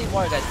nakuha ng Team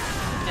Wargods.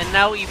 And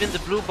now even the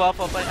blue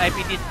buff of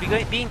IPT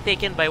is being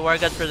taken by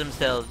Wargods for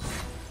themselves.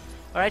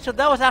 Alright, so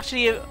that was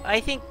actually,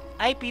 I think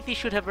IPT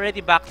should have already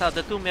backed out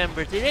the 2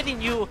 members. They already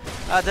knew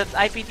that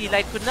IPT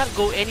Light could not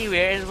go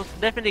anywhere and was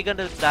definitely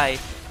gonna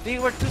die. They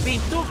were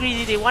being too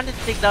greedy, they wanted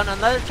to take down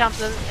another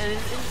champion and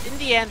in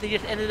the end they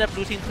just ended up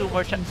losing 2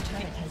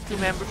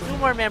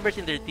 more members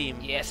in their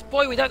team. Yes,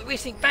 boy, without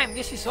wasting time,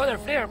 this is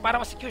Solar Flare para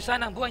ma-secure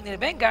sana ang buhay ni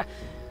Rebenga.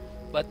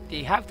 But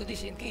they have to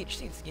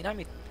disengage since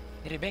ginamit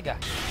ni Rebenga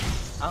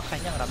ang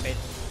kanyang rappel.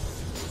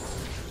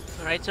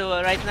 Alright, so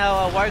right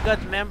now,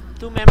 Wargods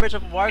two members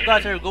of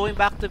Wargods are going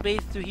back to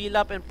base to heal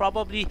up and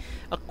probably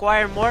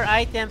acquire more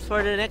items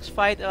for the next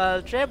fight.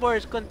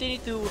 Trevor's continue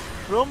to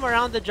roam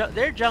around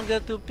their jungle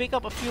to pick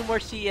up a few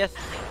more CS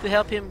to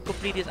help him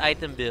complete his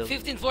item build.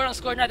 15-4 ang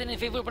score natin in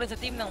favor pa rin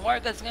sa team ng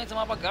Wargods ngayon sa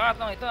mga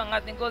pagkakataong ito. Ang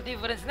ating goal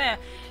difference na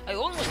ay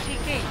almost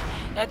 3K.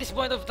 At this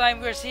point of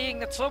time, we're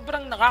seeing that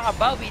sobrang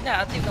nakakabawi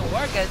na ang team ng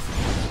Wargods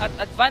at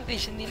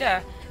advantage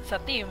nila sa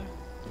team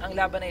ang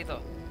laban na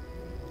ito.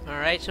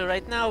 Alright, so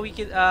right now we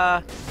can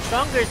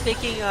Stronger is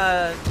taking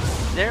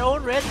their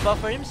own red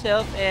buff for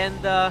himself, and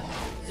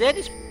Zed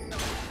is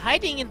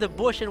hiding in the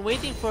bush and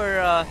waiting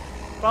for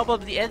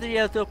probably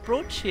Ezreal to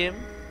approach him.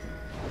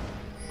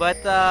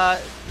 But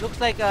looks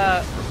like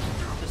the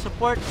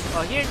support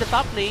here in the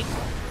top lane.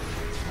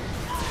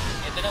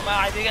 Ito na mga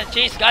kaibigan,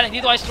 Chase galing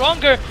dito ay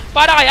Stronger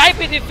para kay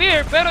IPT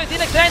Fear, pero hindi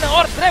nagsayang ng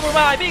oras. Trevor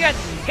mga kaibigan,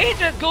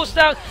 Hatred goes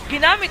down,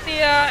 ginamit ni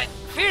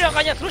Fear ang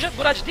kanyang crucial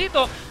barrage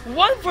dito. 1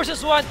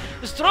 versus 1,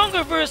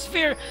 Stronger versus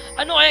Fear.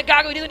 Ano kaya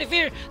gagawin dito ni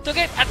Fear to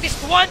get at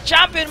least one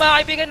champion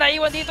mga kaibigan na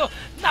iwan dito?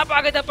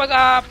 Napakagad ang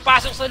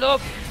pagpasok sa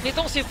loob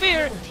nitong si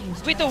Fear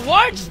with the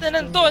wards na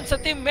nandun sa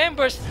team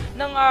members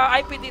ng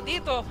IPT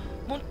dito.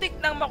 Muntik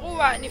nang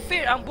makuha ni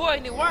Fear ang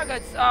buhay ni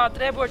Wargods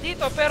Trevor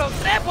dito, pero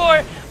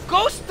Trevor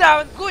goes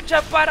down. Good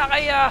job para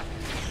kay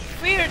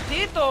Fear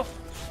dito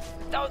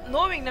without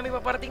knowing na may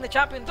paparating na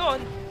champion doon.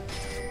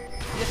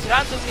 Just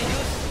randomly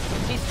use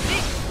his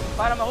stick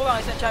para makuha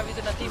ang isang champion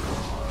dito ng team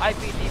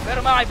IPT. Pero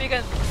mga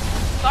kaibigan,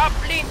 top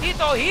lane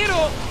dito,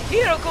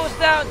 Hero goes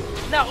down.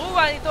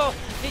 Nakuha nito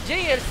ni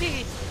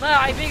JLC. Mga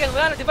kaibigan,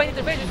 wala na divine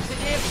intervention si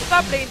JLC sa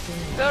top lane,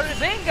 pero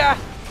Revenga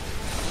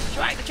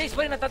trying to chase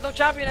pa rin ang tatlong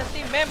champion ng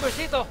team members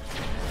dito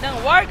ng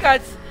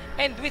Wargods.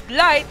 And with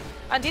Light,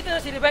 andito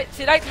na si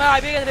Light mga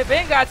kaibigan,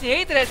 Revenga at si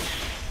Hatred.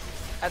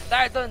 At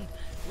dahil doon,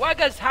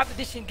 Wargods have to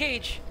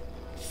disengage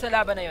sa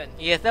laban na yun.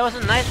 Yes, that was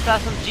a nice pass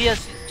from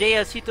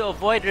JLC to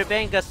avoid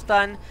Revenga's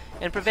stun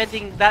and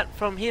preventing that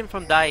from him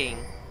from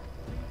dying.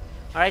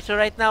 Alright, so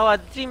right now,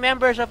 the three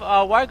members of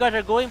Wargods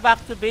are going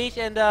back to base,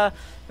 and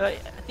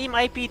Team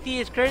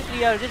IPT is currently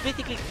just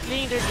basically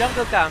cleaning their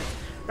jungle camp.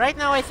 Right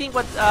now, I think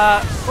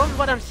from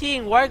what I'm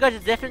seeing,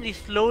 Wargods is definitely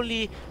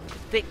slowly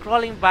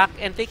crawling back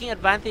and taking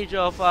advantage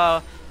of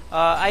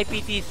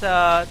IPT's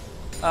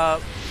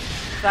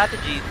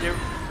strategy. They're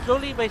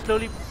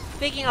slowly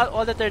taking out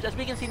all the turns. As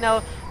we can see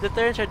now, the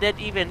turns are dead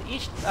even.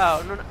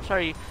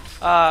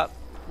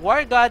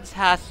 Wargods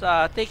has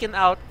taken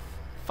out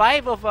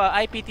 5 of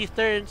IPT's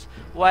turns,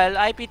 while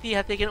IPT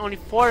has taken only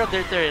 4 of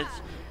their turns.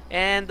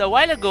 And a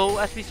while ago,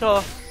 as we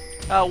saw,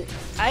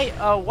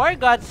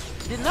 Wargods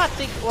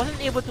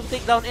wasn't able to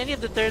take down any of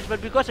the turns, but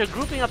because they're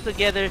grouping up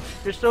together,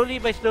 they're slowly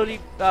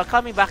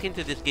coming back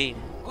into this game.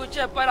 Good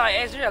job para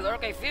kay Ezreal or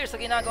kay Fear sa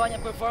ginagawa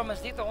niyang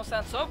performance dito, kung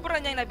saan sobrang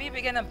niyang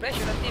nabibigyan ng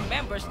pressure ng team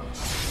members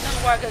ng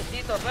Wargods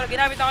dito. Pero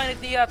ginamit ako ni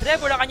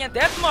Trevor ang kanyang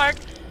death mark,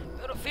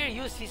 pero Fear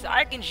used his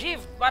Arcane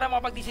Shift para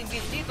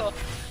makapag-disengage dito,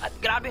 at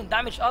grabe yung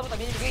damage output na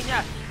binibigay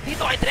niya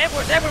dito kay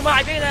Trevor. Trevor mga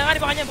kaibigan,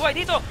 nanganganib ang kanyang buhay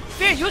dito.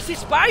 Fear used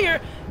his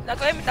Fire.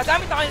 Nagamit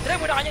ako ni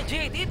Trevor na kanyang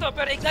GA dito,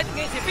 pero ignite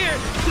ngayon si Fear.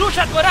 True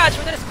shot barrage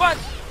with the response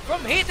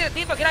from Hatred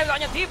dito. Ginamit ako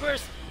kanyang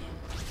T-Burst.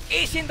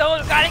 Ace in the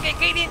hole, galing kay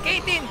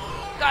Katin.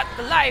 Got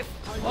the life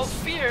of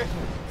Fear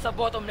sa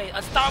bottom lane.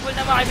 Unstoppable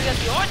na mga kaibigan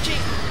si Ochi.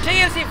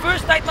 JLC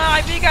first night mga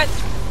kaibigan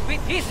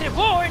with his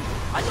Reborn.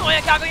 Ano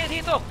kaya gagawin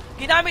niya dito?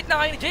 Ginamit na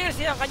kayo ni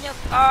JLC ang kanyang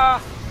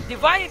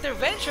Divine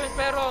Intervention,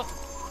 pero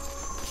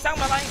isang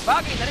malaking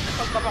bagay na rin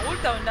sa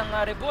pagpapakuldown ng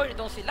Reborn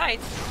itong si Light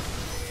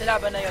sa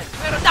laban na yun.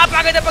 Pero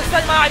napakaganda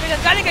pag-stun mga kaibigan,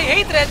 galing kay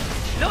Hatred.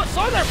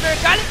 Solar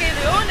Flare galing kay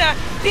Leona.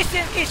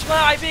 Disengage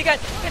mga kaibigan.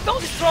 Itong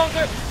si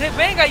Stronger,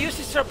 Revenga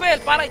uses Rappel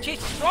para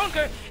i-chase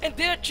Stronger, and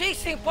they're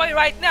chasing Boy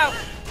right now.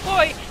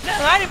 Boy,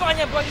 nanganganib pa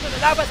kanyang buhay dito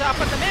na laban sa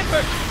 4 na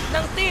member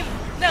ng team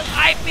ng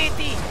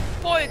IPT.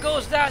 Boy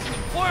goes down.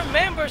 4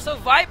 members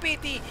of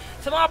IPT.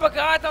 Sa mga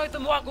pagkakataong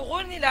ito, mukhang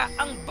kukunin nila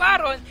ang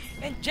Baron,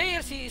 and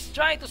JLC is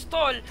trying to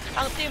stall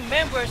ang team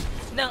members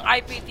ng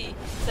IPT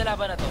sa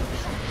laban na to.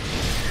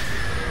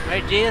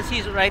 Right,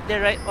 JLC is right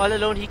there, all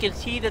alone. He can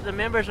see that the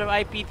members of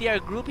IPT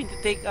are grouping to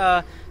take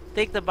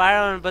the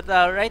Baron, but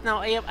right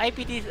now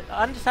IPT is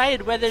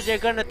undecided whether they're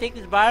gonna take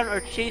this Baron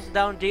or chase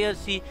down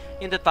JLC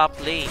in the top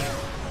lane.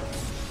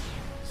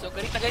 So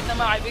galit na galit na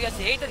mga kaibigan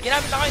si Hatred.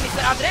 Ginamit ako ni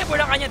Trevor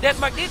ng kanyang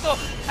deathmark dito,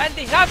 and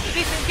they have to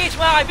disengage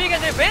mga kaibigan.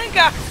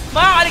 Revenga,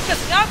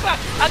 makakaligtas nga pa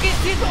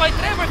against dito kay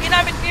Trevor.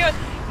 Ginamit ngayon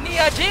ni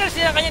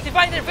JLC ang kanyang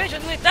Divine Intervention,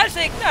 ngunit dahil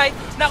sa Ignite,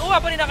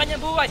 nakuha pa rin ang kanyang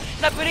buhay.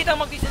 Napilitang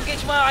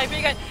mag-disengage mga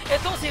kaibigan.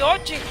 Itong si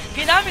Ochi,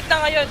 ginamit na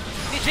ngayon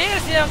ni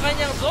JLC ang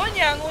kanyang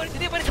Zonya, ngunit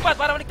hindi pa rin sapat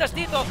para maligtas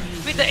dito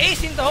with the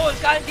ace in the hole.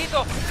 Kaling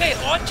dito kay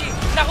Ochi,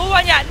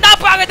 nakuha niya,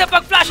 napakaganda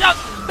pag-flash out,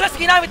 plus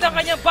ginamit ang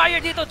kanyang barrier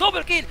dito,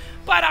 double kill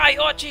para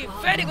kay Ochi.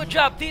 Very good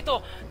job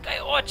dito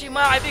kay Ochi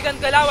mga kaibigan.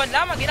 Galawan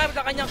lamang, ginamit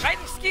ang kanyang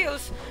kiting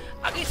skills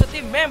against sa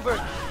team member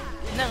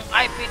ng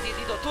IPT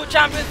dito. 2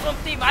 champions from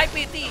team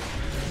IPT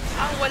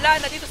ang wala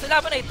na dito sa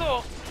laban na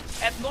ito,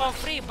 at mukhang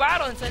free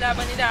Baron sa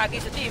laban nila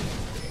against sa team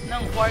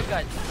ng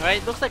Wargods.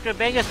 Alright, looks like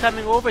Rebenga's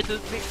coming over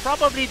to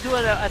probably do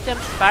an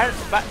attempt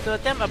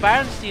a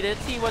Baron steal and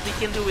see what they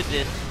can do with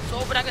this.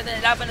 Sobrang ganda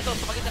ng laban na ito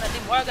sa pagitan ng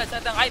Team Wargods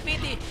at ang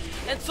IPT.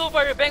 And so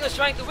far, Rebenga's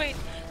trying to wait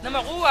na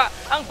makuha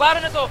ang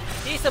Baron na to.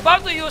 He's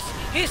about to use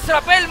his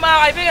rappel, mga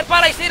kaibigan,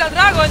 para i-steal ang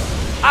Dragon.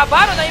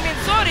 Baron, I mean,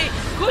 sorry.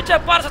 Good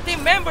job para sa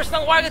team members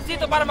ng Wargods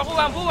dito para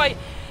makuha ang buhay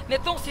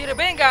nitong si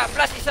Rebenga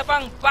plus isa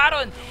pang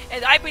Baron.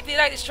 And IPT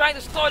Light is trying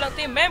to stall ang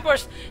team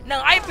members ng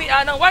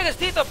Wargods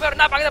dito, pero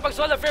napakaganda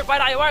pag-solve fair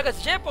para kay Wargods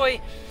Jepoy.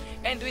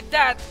 And with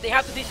that, they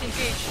have to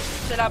disengage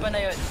sa laban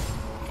na yun.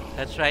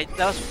 That's right,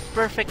 that was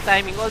perfect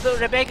timing. Although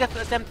Rebenga's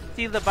attempt to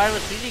steal the Baron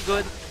was really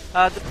good,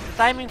 the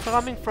timing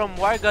coming from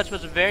Wargods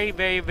was very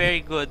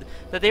good.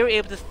 That they were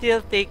able to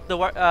still take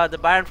the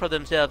Baron for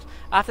themselves.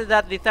 After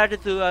that, they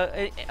started to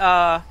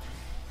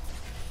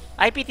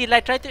IPT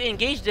Light tried to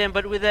engage them,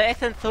 but with the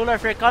excellent solar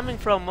flare coming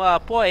from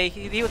Poi,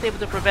 he was able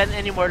to prevent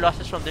any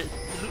losses from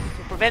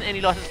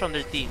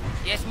their team.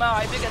 Yes, mga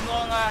kaibigan,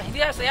 mukhang hindi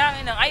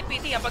sayangin ng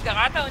IPT ang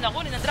pagkakataon na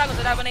kunin ng Dragon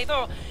sa laban na ito.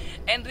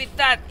 And with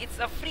that, it's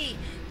a free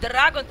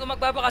Dragon kung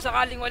magbabaka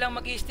sakaling walang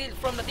mag-steal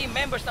from the team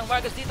members ng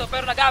Wargods dito.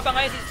 Pero nag-aabang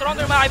ngayon si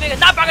Stronger, mga kaibigan.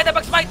 Napakaganda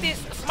pag-smite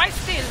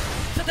steal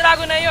sa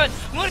Dragon na yun.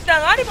 Ngunit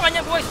nanganib pa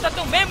kanyang buhay sa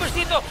tatlong members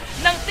dito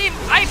ng team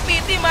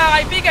IPT, mga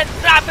kaibigan.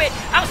 Grabe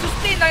ang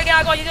sustain na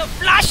ginagawa niya dito.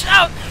 Flash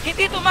out!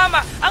 Hindi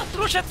tumama ang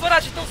true shot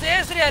barrage itong si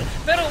Ezreal.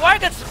 Pero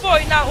Wargods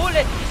Boy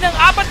nahuli ng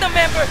apat na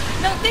member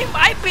ng team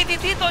IPT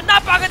dito.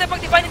 Napakaganda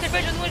pag-divine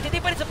intervention, ngunit hindi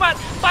pa rin sapat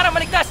para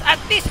maligtas. At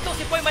least itong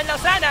si Boy man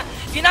lang sana.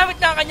 Ginamit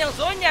na ang kanyang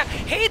Zonya.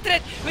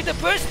 Hatred with the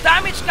burst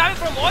damage coming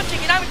from Ochi.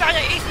 Ginamit na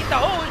kanyang ace in the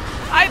hole.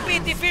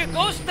 IPT Fear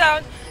goes down.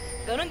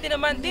 Ganun din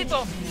naman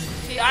dito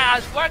si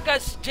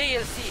Wargods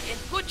JLC. And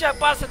good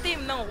job pa sa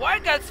team ng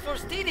Wargods for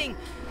stealing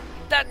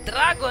that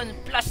Dragon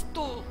plus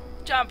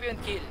 2 champion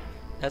kill.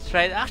 That's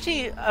right.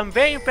 Actually, I'm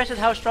very impressed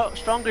with how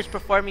Stronger is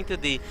performing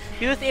today.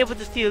 He was able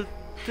to steal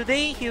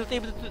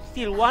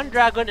one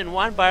Dragon and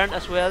one Baron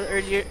as well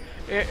earlier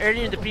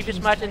in the previous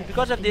match, and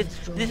because of this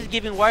is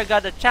giving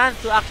Wargod a chance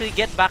to actually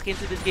get back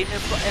into this game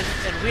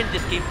and win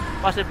this game,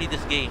 possibly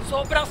this game.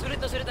 Sobrang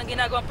sulit na sulit ang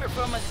ginagawang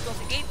performance itong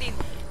si Caitlyn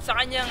sa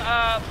kanyang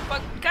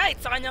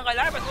kahit sa kanyang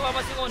kalaban. Kung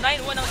mapapansin ko,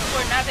 9-1 ang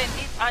score natin,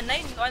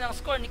 9-1 ang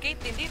score ni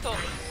Caitlyn dito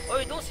o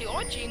itong si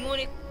Ochi,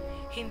 ngunit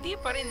hindi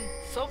pa rin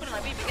sobrang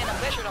nabibigyan ng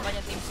pressure ang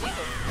kanyang teams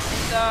dito.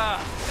 And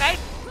kahit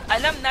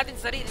alam natin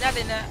sa sarili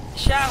natin na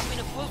siya ang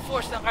full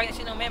force ng kanyang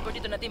sinong member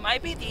dito na Team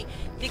IPT,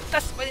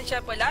 ligtas pa rin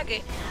siya palagi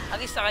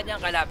against sa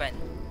kanyang kalaban.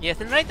 Yes,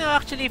 and right now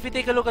actually if you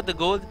take a look at the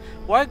gold,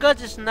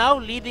 Wargods is now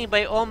leading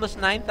by almost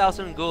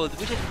 9,000 gold,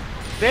 which is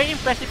very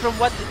impressive from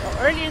what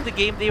earlier in the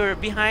game they were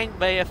behind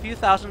by a few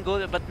thousand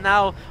gold, but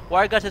now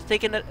Wargods has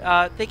taken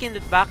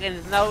it back and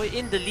is now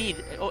in the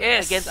lead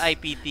against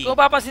IPT. Kung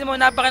papansin mo,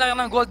 napakalaki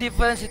ng gold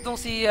difference itong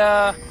si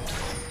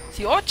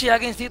Ochi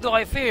against dito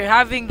kay Fear,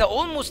 having the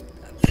almost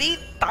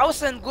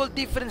 3,000 gold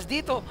difference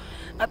dito.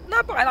 At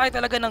napakalaki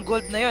talaga ng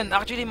gold na yun.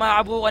 Actually,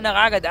 makakabuo ka na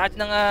kagad at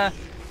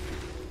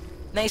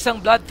ng isang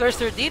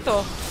bloodthirster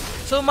dito.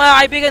 So mga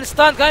kaibigan,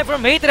 stun coming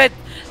from Hatred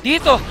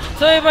dito.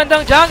 So yung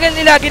bandang jungle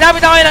nila, ginamit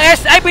na kayo ng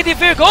IPT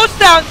Fear goes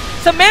down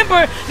sa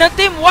member ng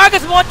Team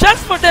Wargods. More chance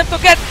for them to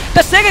get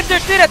the second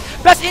third turret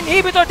plus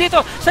inhibitor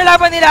dito sa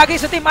laban nila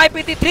against sa Team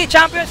IPT. 3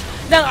 champions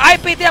ng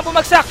IPT ang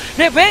bumagsak.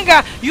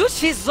 Rebenga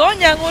use his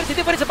Zonya, ngunit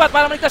hindi pa rin sapat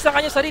para maligtas ang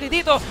kanyang sarili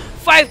dito.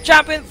 5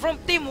 champion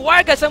from Team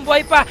Wargods ang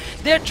buhay pa.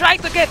 They're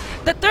trying to get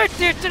the third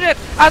tier turret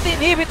at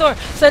inhibitor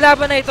sa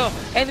laban na ito.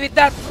 And with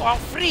that,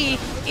 free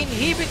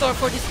inhibitor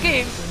for this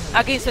game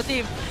against the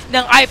team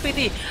ng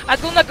IPT. At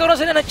kung nagkaroon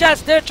sila ng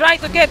chance, they're trying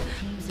to get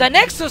the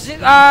Nexus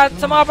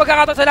sa mga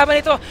pagkakataon sa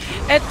laban nito.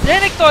 And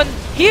Renekton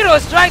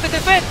Heroes trying to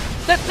defend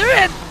the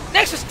turret,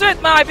 Nexus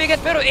turret, mga kaibigan.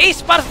 Pero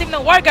ace para sa team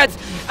ng Wargods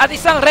at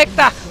isang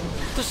rekta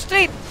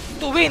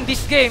to win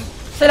this game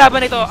sa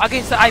laban nito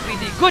against the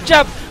IPT. Good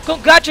job!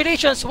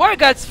 Congratulations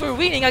Wargods for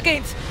winning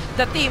against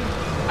the team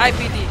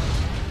IPT.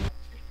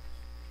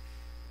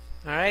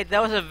 Alright,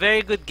 that was a very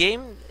good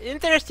game.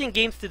 Interesting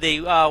games today.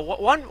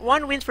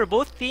 One wins for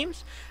both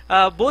teams.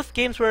 Both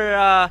games were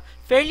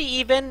fairly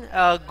even.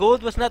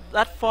 Gold was not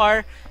that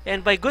far,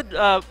 and by good,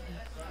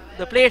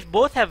 the players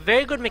both have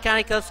very good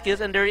mechanical skills,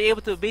 and they're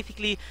able to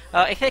basically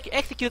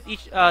execute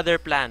their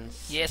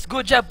plans. Yes,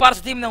 good job para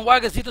sa team ng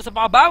Wargods dito sa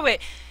pakabawi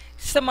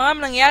sa mga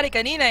nangyari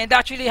kanina, and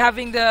actually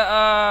having the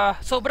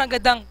sobrang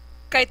gandang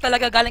kahit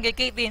talaga galing kay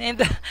Caitlyn, and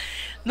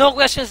no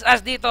questions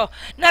asked dito.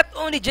 Not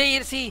only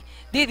JLC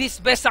did his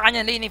best sa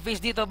kanyang laning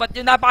phase dito, but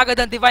yung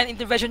napakagandang divine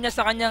intervention niya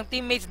sa kanyang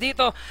teammates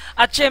dito,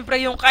 at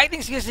syempre yung kiting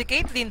skills si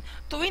Caitlyn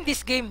to win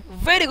this game.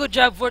 Very good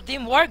job for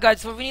Team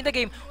Wargods for winning the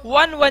game.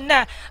 1-1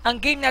 na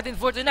ang game natin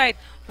for tonight.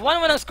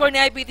 1-1 ang score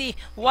ni IPT,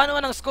 1-1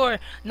 ang score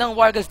ng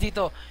Wargods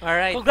dito.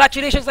 Alright.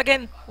 Congratulations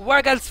again,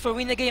 Wargods, for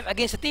winning the game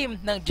against the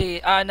team ng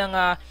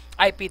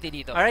IPT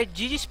dito. Alright,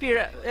 GG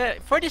Spear,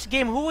 for this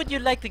game, who would you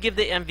like to give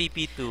the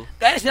MVP to?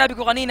 Kaya sinabi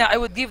ko kanina, I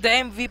would give the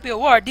MVP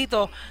award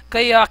dito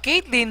kay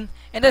Caitlyn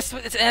And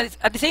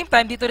at the same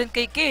time, dito rin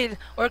kay Kale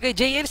or kay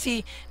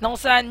JLC, na kung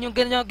saan yung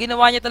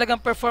ginawa niya talagang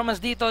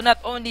performance dito,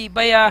 not only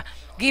by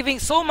giving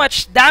so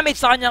much damage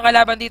sa kanyang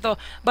kalaban dito,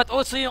 but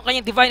also yung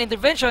kanyang divine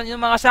intervention,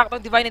 yung mga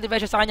saktong divine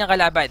intervention sa kanyang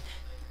kalaban.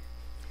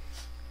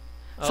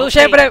 So,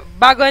 syempre,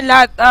 bago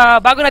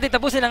natin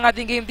tapusin ang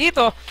ating game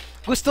dito,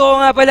 gusto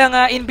ko nga palang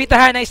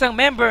imbitahan na isang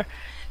member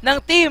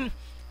ng team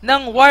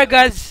ng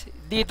Wargods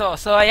dito.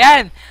 So,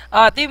 ayan,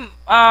 team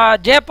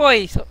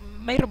Jepoy. So,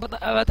 mayroon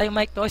ba tayong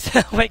mic to?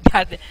 Oh my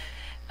God.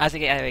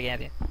 Sige, bigyan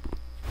natin.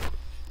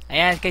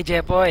 Ayan, kay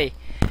Jepoy.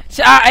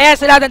 So, ayan,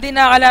 sa lahat ng din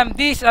nakakalam,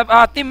 this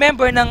team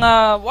member ng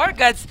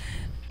Wargods,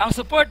 ang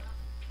support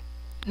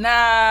na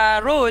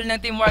role ng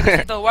team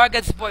Wargods dito,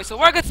 Wargods Boy. So,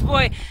 Wargods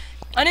Boy,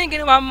 ano yung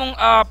ginawa mong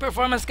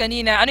performance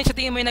kanina? Ano yung sa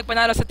tingin mo yung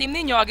nagpanalo sa team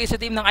ninyo against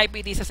sa team ng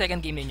IPT sa second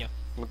game ninyo?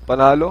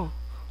 Nagpanalo?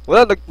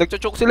 Wala,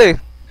 nagchochoke sila eh.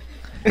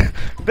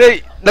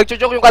 Hindi,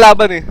 nagchochoke yung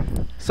kalaban eh.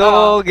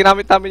 So,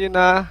 ginamit namin yun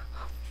na,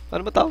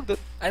 ano ba tawag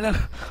doon? Ano?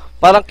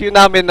 Parang cue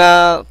namin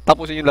na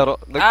tapusin yung laro.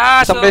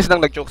 Isang beses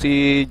lang nagchoke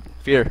si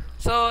Fear.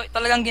 So,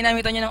 talagang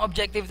ginamit nyo ng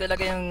objective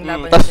talaga yung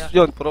laban tas niya?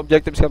 yun, puro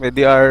objectives kami.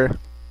 DR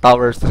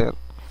Towers.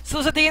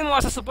 So, sa tingin mo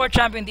sa support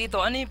champion dito,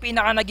 ano yung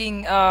pinaka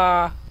naging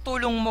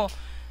tulong mo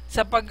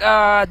sa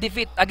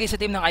pag-defeat against sa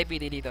team ng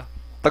IPT dito?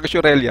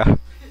 Taga-Shurelia.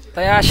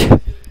 Tayash.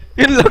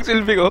 Yun lang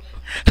silbi ko.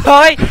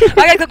 Okay.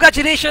 Again,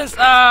 congratulations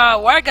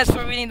Wargods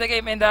for winning the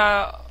game, and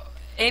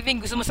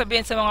anything gusto mo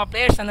sabihin sa mga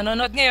players na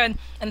nanonood ngayon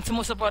and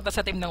sumusuporta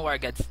sa team ng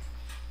Wargods?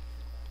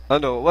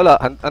 Ano, wala.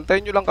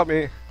 Antayin nyo lang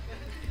kami.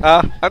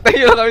 Antayin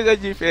nyo lang kami sa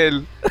GPL.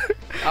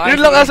 Okay,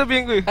 yun lang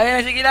sabihin ko eh. Ayun,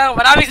 sige lang.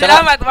 Maraming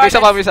salamat, Wargods.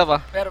 May isa pa.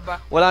 Pero ba?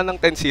 Wala nang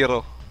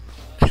 10-0.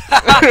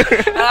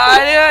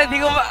 Ano yun? Hindi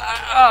ko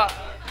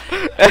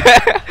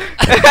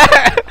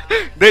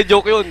Hindi,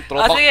 joke yun.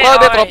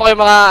 Tropa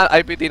yung mga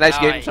IPT. Nice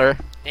game, sir.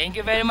 Thank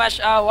you very much,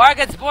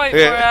 Wargods Boy,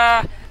 for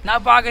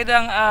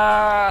napakagandang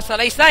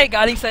salaysay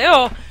galing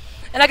sa'yo.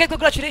 And again,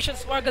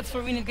 congratulations, Wargods,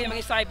 for winning the game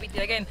against IPT.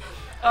 Again,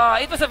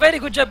 it was a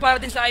very good job para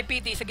din sa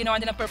IPT sa ginawa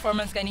nilang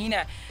performance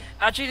kanina.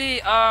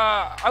 Actually,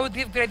 I would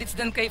give credits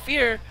din kay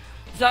Fear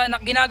sa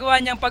ginagawa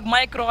niyang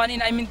pag-micro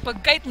kanina. I mean,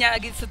 pag-kite niya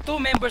against the two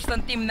members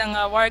ng team ng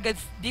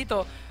Wargods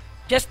dito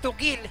just to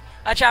kill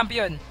a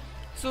champion.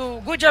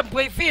 So, good job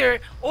kay Fear.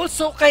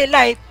 Also kay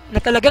Light,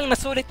 na talagang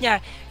nasulit niya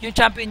yung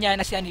champion niya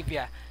na si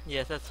Anivia.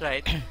 Yes, that's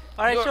right.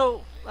 Alright,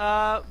 so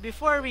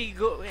before we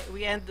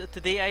end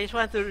today, I just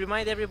want to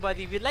remind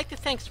everybody we'd like to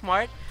thank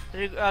Smart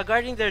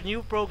regarding their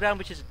new program,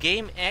 which is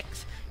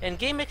GameX. And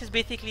GameX is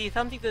basically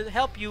something to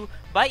help you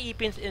buy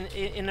e-pins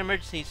in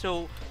emergency.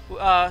 So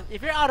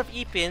if you're out of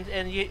e-pins,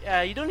 and you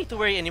don't need to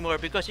worry anymore,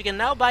 because you can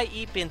now buy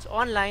e-pins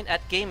online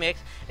at GameX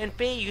and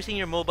pay using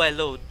your mobile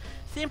load.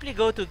 Simply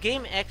go to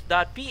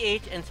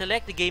gamex.ph and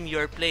select the game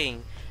you're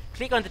playing.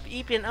 Click on the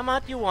e-pin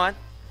amount you want.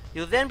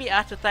 You'll then be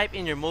asked to type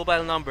in your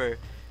mobile number.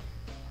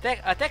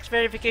 A text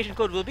verification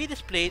code will be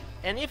displayed,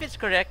 and if it's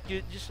correct,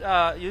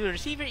 you'll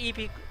receive your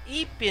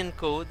e-pin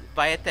code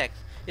via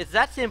text. It's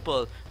that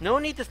simple. No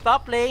need to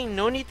stop playing,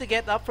 no need to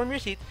get up from your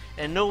seat,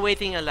 and no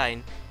waiting in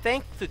line.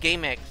 Thanks to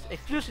GameX,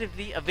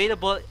 exclusively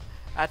available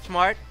at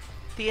Smart,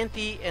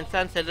 TNT, and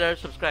Sun Cellular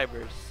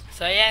subscribers.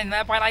 So ayan,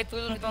 napakalaking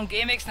tulong itong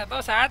GameX na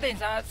to sa atin,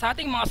 sa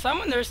ating mga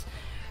summoners.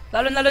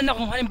 Lalo na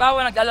kung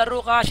halimbawa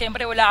naglalaro ka,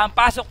 syempre wala kang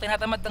pasok,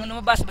 tinatamad nang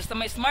lumabas, basta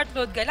may smart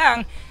load ka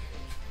lang,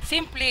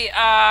 simply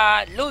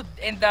load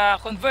and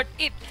convert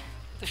it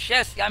to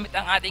shells gamit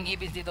ang ating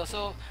e-pins dito.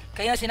 So,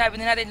 kaya sinabi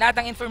na natin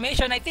lahat ng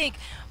information, I think,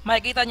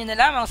 makikita nyo na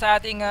lamang sa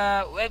ating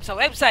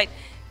website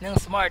ng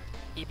Smart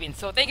e-pins.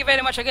 So, thank you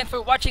very much again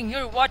for watching.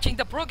 You're watching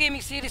the Pro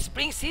Gaming Series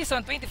Spring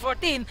Season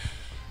 2014.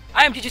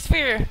 I'm PGS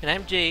Fear. And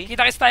I'm Jay.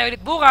 Kita-kits tayo ulit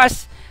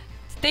bukas.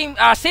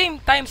 Same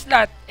time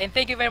slot. And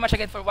thank you very much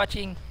again for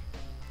watching.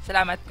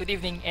 Salamat, good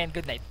evening, and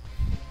good night.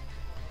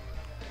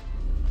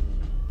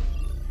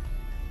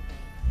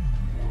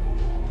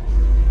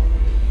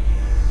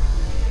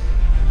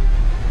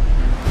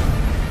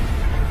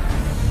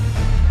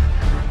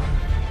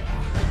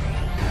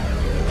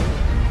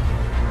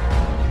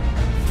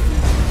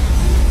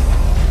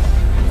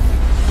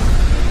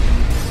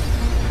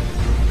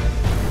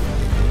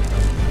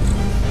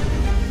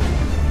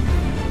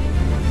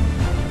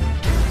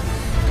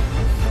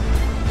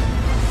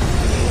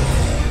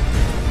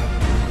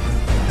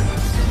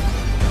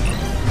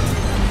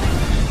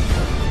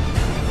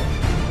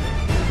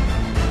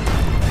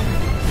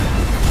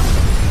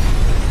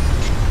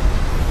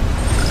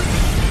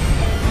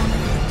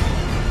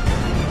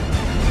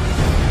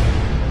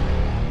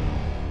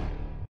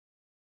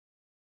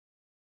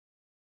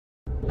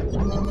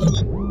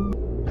 You